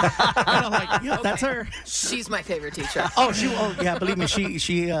dead?" And I'm like, "Yeah, that's her." She's my favorite teacher. Yeah, believe me,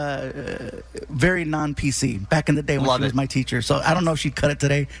 she very non-PC back in the day when she was my teacher. So I don't know if she'd cut it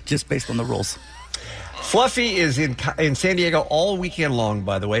today just based on the rules. Fluffy is in San Diego all weekend long,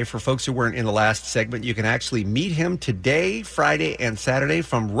 by the way. For folks who weren't in the last segment, you can actually meet him today, Friday, and Saturday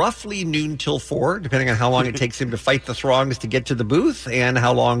from roughly noon till 4, depending on how long it takes him to fight the throngs to get to the booth and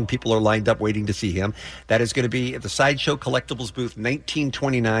how long people are lined up waiting to see him. That is going to be at the Sideshow Collectibles booth,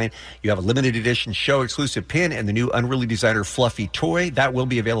 1929. You have a limited edition show-exclusive pin and the new Unruly Designer Fluffy toy. That will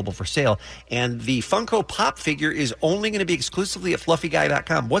be available for sale. And the Funko Pop figure is only going to be exclusively at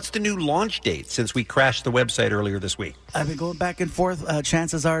fluffyguy.com. What's the new launch date since we crashed the website earlier this week? I've been going back and forth.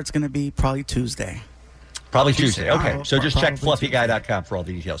 Chances are it's going to be probably Tuesday. Probably Tuesday. Okay. So just check fluffyguy.com for all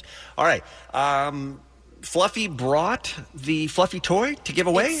the details. All right. Fluffy brought the Fluffy toy to give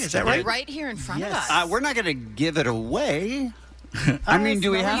away. Is that right? Right here in front of us. We're not going to give it away. I mean,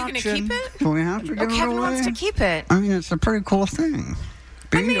 do we have Are you going to keep it? Do we have to give it Kevin away? wants to keep it. I mean, it's a pretty cool thing.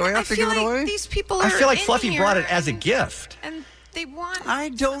 I mean, do I have I to feel give it like away? these people are I feel like in Fluffy here brought it as a gift. and they want. I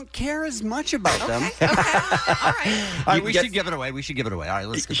don't care as much about them. All right. We should give it away. We should give it away. All right,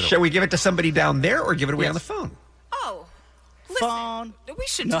 let's give it away. Shall we give it to somebody down there or give it away on the phone? Oh, listen. We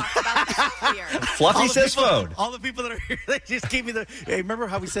should talk about this here. Fluffy says phone. All the people that are here, they just gave me the. Hey, remember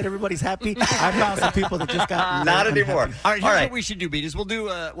how we said everybody's happy? I found some people that just got Not anymore. happy. All right, here's what we should do, Beat, is we'll do.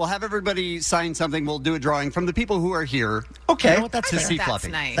 We'll have everybody sign something. We'll do a drawing from the people who are here. Okay, You know what, that's to fair. see That's Fluffy.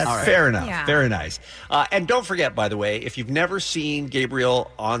 nice. That's All right. fair enough. Yeah. Very nice. And don't forget, by the way, if you've never seen Gabriel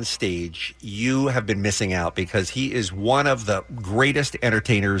on stage, you have been missing out because he is one of the greatest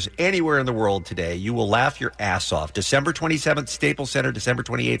entertainers anywhere in the world today. You will laugh your ass off. December 27th, Staples Center. December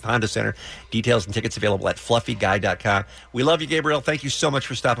 28th, Honda Center. Details and tickets available at fluffyguy.com. We love you, Gabriel. Thank you so much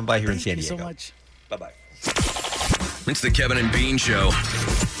for stopping by here in San Thank you Diego. so much. Bye-bye. It's the Kevin and Bean Show.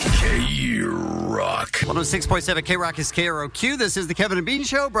 K-Rock. 106.7 K-Rock is KROQ. This is the Kevin and Bean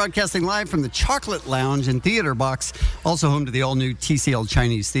Show, broadcasting live from the Chocolate Lounge and Theater Box, also home to the all-new TCL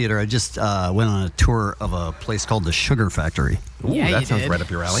Chinese Theater. I just went on a tour of a place called the Sugar Factory. Ooh, that sounds right up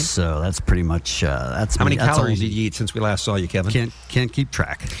your alley. So that's pretty much that's How many that's all calories did you eat since we last saw you, Kevin? Can't keep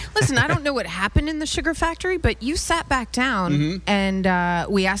track. Listen, I don't know what happened in the Sugar Factory, but you sat back down Mm-hmm. and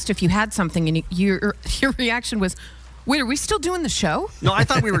we asked if you had something, and your reaction was, "Wait, are we still doing the show?" No, I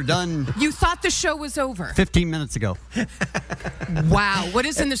thought we were done You thought the show was over. 15 minutes ago. Wow, what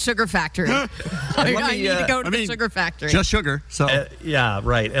is in the Sugar Factory? I need to go to the Sugar Factory. Just sugar. So Yeah,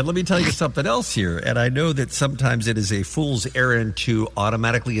 right. And let me tell you something else here. And I know that sometimes it is a fool's errand to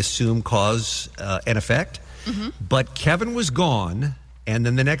automatically assume cause and effect. Mm-hmm. But Kevin was gone. And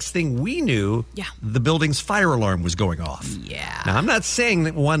then the next thing we knew, the building's fire alarm was going off. Yeah. Now, I'm not saying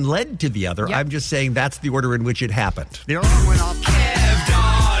that one led to the other. Yep. I'm just saying that's the order in which it happened. the alarm went off.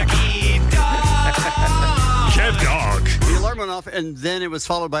 Kev Dog. The alarm went off, and then it was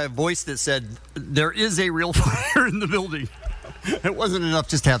followed by a voice that said, "There is a real fire in the building." It wasn't enough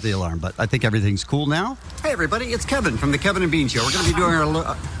just to have the alarm, but I think everything's cool now. Hey, everybody, it's Kevin from the Kevin and Bean Show. We're going to be doing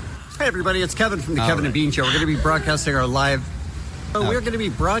our... Hey, everybody, it's Kevin from the Kevin and Bean Show. We're going to be broadcasting our live... We're going to be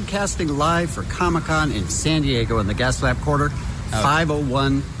broadcasting live for Comic-Con in San Diego in the Gaslamp Quarter,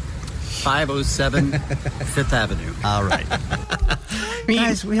 501, 507 Fifth Avenue. All right.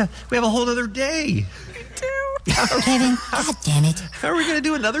 Guys, we have a whole other day. Kevin, God damn it. How are we going to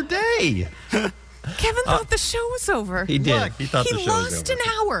do another day? Kevin thought the show was over. He did. Look, he thought the He show was lost over. an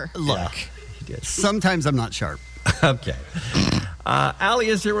hour. Look, He did. sometimes I'm not sharp. Okay. Allie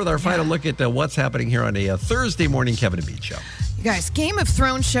is here with our final look at what's happening here on a Thursday morning Kevin and Bean Show. You guys, Game of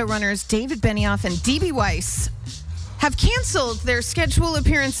Thrones showrunners David Benioff and D.B. Weiss have canceled their scheduled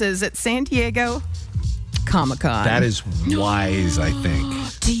appearances at San Diego Comic-Con. That is wise, I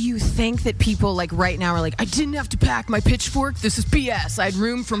think. Do you think that people like right now are like, I didn't have to pack my pitchfork? This is BS. I had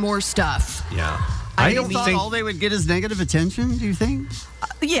room for more stuff. Yeah. I don't think all they would get is negative attention, do you think?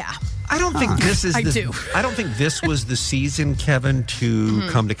 Yeah. I don't think this is I do. I don't think this was the season, Kevin, to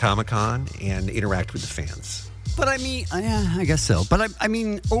come to Comic-Con and interact with the fans. But I mean, yeah, I guess so. But I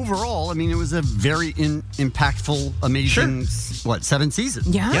mean, overall, I mean, it was a very impactful, amazing, 7 seasons?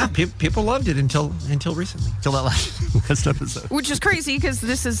 Yeah. Yeah, people loved it until recently. Till that last episode. Which is crazy because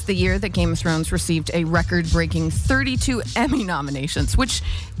this is the year that Game of Thrones received a record-breaking 32 Emmy nominations, which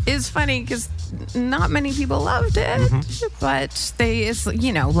is funny because not many people loved it. But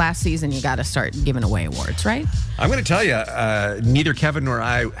last season you got to start giving away awards, right? I'm going to tell you, neither Kevin nor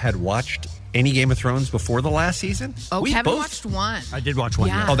I had watched any Game of Thrones before the last season. Oh, Kevin watched one. I did watch one.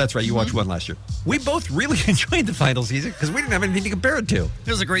 Yeah. Oh, that's right. You watched one last year. We both really enjoyed the final season because we didn't have anything to compare it to. It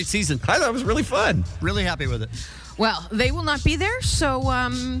was a great season. I thought it was really fun. Really happy with it. Well, they will not be there, so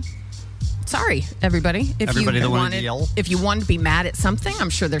sorry, everybody. Everybody that wanted to yell. If you wanted to be mad at something, I'm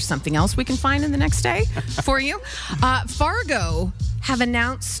sure there's something else we can find in the next day for you. Fargo have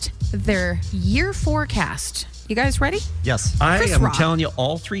announced their year forecast. You guys ready? Yes. I am Rock. telling you,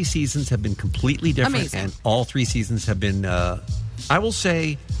 all 3 seasons have been completely different. Amazing. And all 3 seasons have been, I will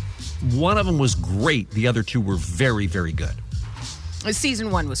say, one of them was great. The other 2 were very, very good. Season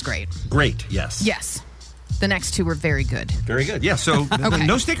 1 was great. Great, yes. Yes. The next 2 were very good. Very good. Yeah, so Okay.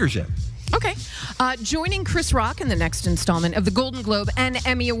 no stickers yet. Okay. Joining Chris Rock in the next installment of the Golden Globe and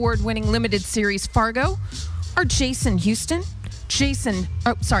Emmy Award-winning limited series Fargo are Jack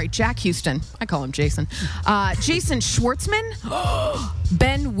Houston. I call him Jason. Jason Schwartzman,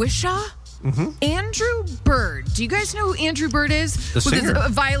 Ben Whishaw, Andrew Bird. Do you guys know who Andrew Bird is? The singer. With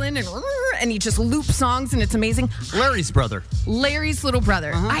his violin and he just loops songs, and it's amazing. Larry's brother. Larry's little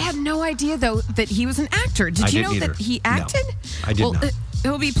brother. I had no idea, though, that he was an actor. Did you know that he acted? No, I did not.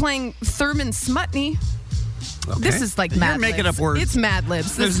 He'll be playing Thurman Smutney. Okay. This is like Mad You're making Libs. up words. It's Mad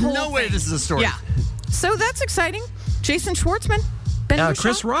Libs. There's no way this is a story. Yeah. So that's exciting. Jason Schwartzman. Ben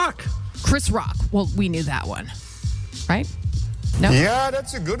Chris Rock. Chris Rock. Well, we knew that one. Right? No? Yeah,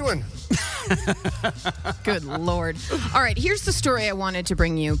 that's a good one. Good Lord. All right, here's the story I wanted to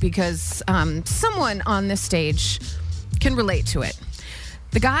bring you because someone on this stage can relate to it.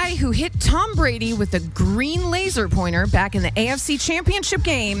 The guy who hit Tom Brady with a green laser pointer back in the AFC Championship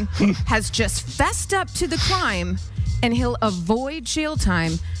game has just fessed up to the crime, and he'll avoid jail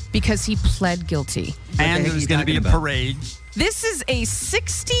time because he pled guilty. And there's going to be a parade. This is a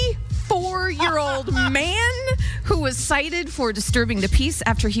 64-year-old man who was cited for disturbing the peace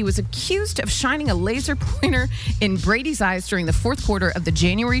after he was accused of shining a laser pointer in Brady's eyes during the fourth quarter of the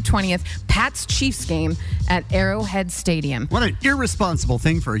January 20th Pats-Chiefs game at Arrowhead Stadium. What an irresponsible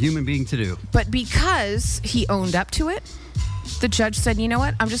thing for a human being to do. But because he owned up to it, the judge said, you know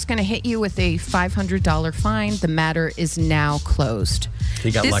what? I'm just going to hit you with a $500 fine. The matter is now closed.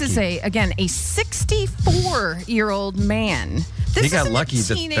 He got lucky. This is, a 64-year-old man. This he got isn't lucky a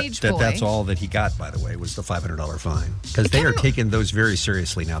teenage that boy. that's all that he got, by the way, was the $500 fine. Because they are taking those very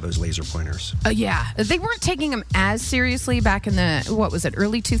seriously now, those laser pointers. Yeah. They weren't taking them as seriously back in the,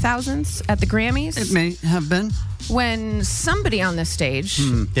 early 2000s at the Grammys? It may have been. When somebody on this stage,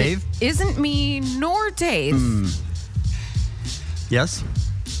 Dave? Isn't me nor Dave. Yes?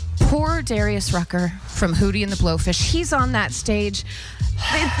 Poor Darius Rucker from Hootie and the Blowfish. He's on that stage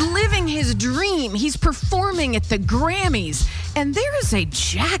living his dream. He's performing at the Grammys. And there is a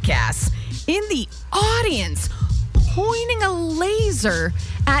jackass in the audience pointing a laser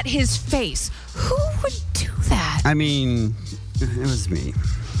at his face. Who would do that? I mean, it was me.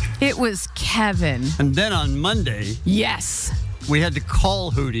 It was Kevin. And then on Monday... Yes. We had to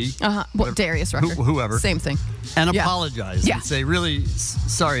call Hootie. Well, Darius Rucker. Whoever. Same thing. And apologize. Yeah. And say, really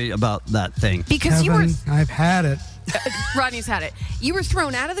sorry about that thing. Because Kevin, I've had it. Rodney's had it. You were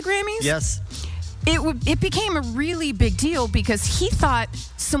thrown out of the Grammys? Yes. It became a really big deal because he thought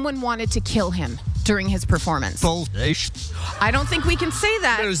someone wanted to kill him during his performance. Bullshit. I don't think we can say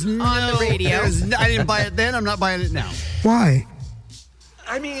that on the radio. I didn't buy it then. I'm not buying it now. Why?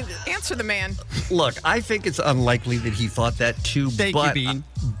 I mean, answer the man. Look, I think it's unlikely that he thought that too. Thank you, Bean.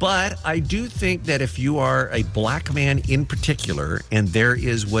 But I do think that if you are a black man in particular, and there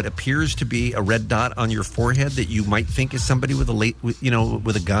is what appears to be a red dot on your forehead that you might think is somebody with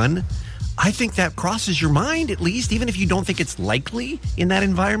a gun, I think that crosses your mind at least, even if you don't think it's likely in that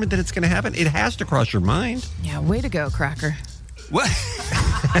environment that it's going to happen. It has to cross your mind. Yeah, way to go, Cracker. What?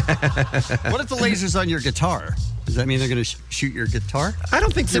 What if the laser's on your guitar? Does that mean they're going to shoot your guitar? I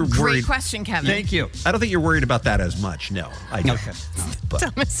don't think you're It's a great worried. question, Kevin. Thank you. I don't think you're worried about that as much. No, I don't. Okay.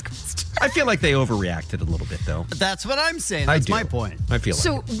 Dumbest question. I feel like they overreacted a little bit, though. That's what I'm saying. I That's do. my point. I feel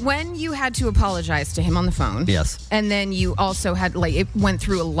So when you had to apologize to him on the phone, Yes. and then you also had it went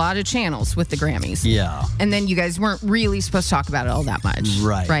through a lot of channels with the Grammys, Yeah. and then you guys weren't really supposed to talk about it all that much,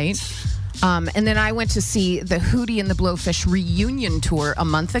 Right. And then I went to see the Hootie and the Blowfish reunion tour a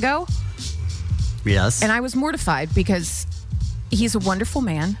month ago, Yes. and I was mortified because he's a wonderful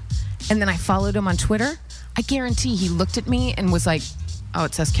man. And then I followed him on Twitter. I guarantee he looked at me and was like, "Oh,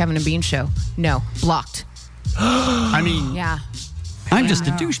 it says Kevin and Bean Show." No, blocked. I mean, Yeah. I'm just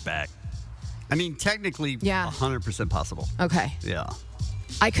a douchebag. I mean, technically, Yeah. 100% possible. Okay. Yeah.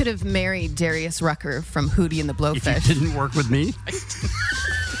 I could have married Darius Rucker from Hootie and the If Blowfish. you didn't work with me,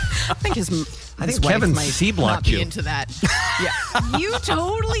 I think his think wife Kevin might C-blocked not be you. into that. Yeah, you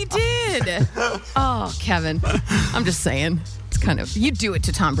totally did. Oh, Kevin, I'm just saying. It's kind of you do it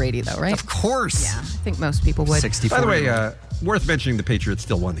to Tom Brady though, right? of course. Yeah, I think most people would. 64. By the way, worth mentioning the Patriots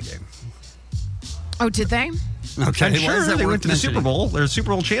still won the game. Oh, did they? Okay. I'm why sure is that they worth went to the Super mentioning? Bowl. They're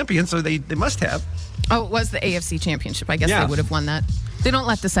Super Bowl champions, so they must have. Oh, it was the AFC Championship. I guess Yeah. they would have won that. They don't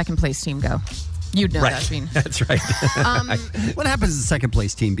let the second place team go. You'd know that, Bean. That's right. What happens to the second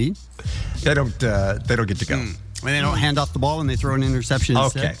place team, Bean? They don't get to go. When they don't hand off the ball and they throw an interception Okay,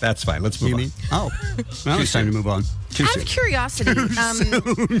 instead? that's fine. Let's move You on. mean? Oh. Well, it's time to move on. Too Out soon. of curiosity,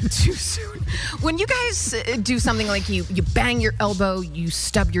 too soon. When you guys do something like you bang your elbow, you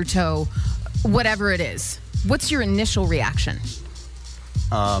stub your toe, whatever it is, what's your initial reaction?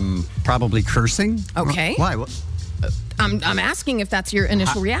 Probably cursing. Okay. Why? What? I'm asking if that's your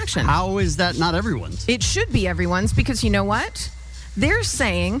initial reaction. How is that not everyone's? It should be everyone's because you know what? They're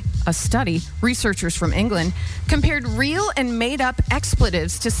saying, a study, researchers from England, compared real and made-up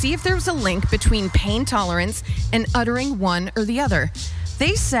expletives to see if there was a link between pain tolerance and uttering one or the other.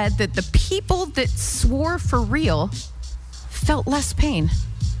 They said that the people that swore for real felt less pain.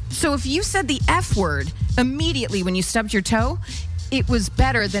 So if you said the F word immediately when you stubbed your toe, it was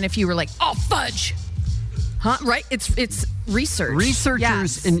better than if you were like, oh, fudge. Huh? Right? It's research.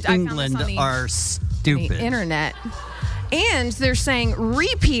 Researchers in England are on stupid. the internet. And they're saying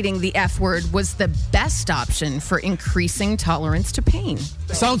repeating the F word was the best option for increasing tolerance to pain.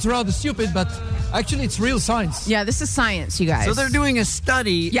 Sounds rather stupid, but actually it's real science. Yeah, this is science, you guys. So they're doing a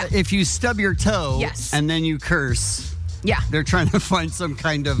study. Yeah. If you stub your toe Yes. and then you curse, Yeah. they're trying to find some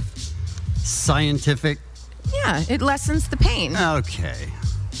kind of scientific. Yeah, it lessens the pain. Okay.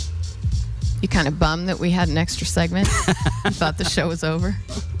 You kind of bummed that we had an extra segment? You thought the show was over?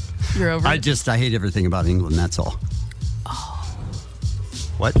 You're over I it? hate everything about England, that's all. Oh.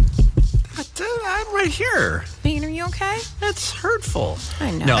 What? I'm right here. Bean, are you okay? That's hurtful.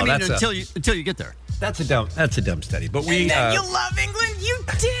 I know. No, I mean, that's until you get there. That's a dumb study. But we. And then you'll love England, you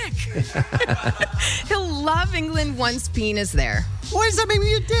dick. He'll love England once Bean is there. Why does that make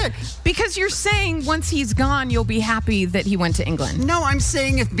me a dick? Because you're saying once he's gone, you'll be happy that he went to England. No, I'm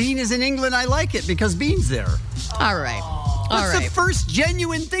saying if Bean is in England, I like it because Bean's there. All right. That's the first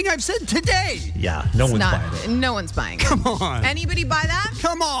genuine thing I've said today. Yeah, no one's buying it. No one's buying it. Come on. Anybody buy that?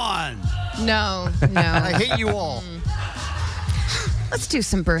 Come on. No. I hate you all. Let's do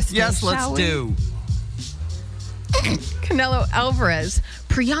some birthdays, Yes, let's shall we? do. Canelo Alvarez,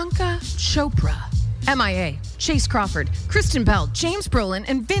 Priyanka Chopra, MIA, Chase Crawford, Kristen Bell, James Brolin,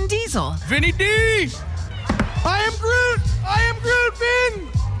 and Vin Diesel. Vinny D! I am Groot!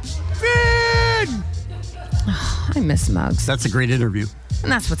 Vin! I miss Muggs. That's a great interview.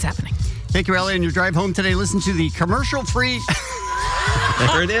 And that's what's happening. Thank you, Ellie. On your drive home today, listen to the commercial-free...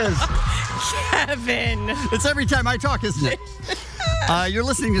 There it is. Kevin. It's every time I talk, isn't it? You're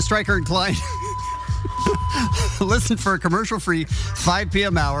listening to Stryker and Klein. Listen for a commercial-free 5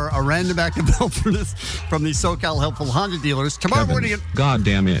 p.m. hour, a random act of helpfulness from the SoCal Helpful Honda dealers. Tomorrow morning... God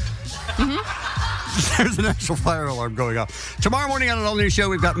damn it. There's an actual fire alarm going off. Tomorrow morning on an all-new show,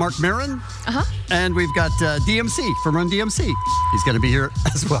 we've got Mark Maron. And we've got DMC from Run DMC. He's going to be here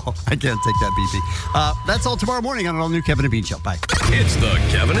as well. I can't take that, BP. That's all tomorrow morning on an all-new Kevin and Bean Show. Bye. It's the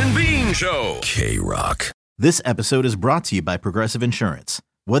Kevin and Bean Show. K-Rock. This episode is brought to you by Progressive Insurance.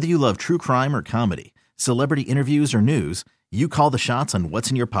 Whether you love true crime or comedy, celebrity interviews or news, you call the shots on what's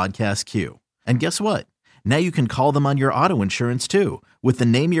in your podcast queue. And guess what? Now you can call them on your auto insurance too with the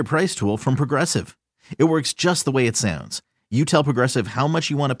Name Your Price tool from Progressive. It works just the way it sounds. You tell Progressive how much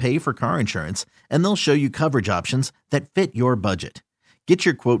you want to pay for car insurance, and they'll show you coverage options that fit your budget. Get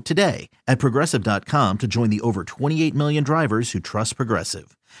your quote today at Progressive.com to join the over 28 million drivers who trust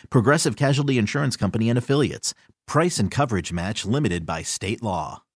Progressive. Progressive Casualty Insurance Company and Affiliates. Price and coverage match limited by state law.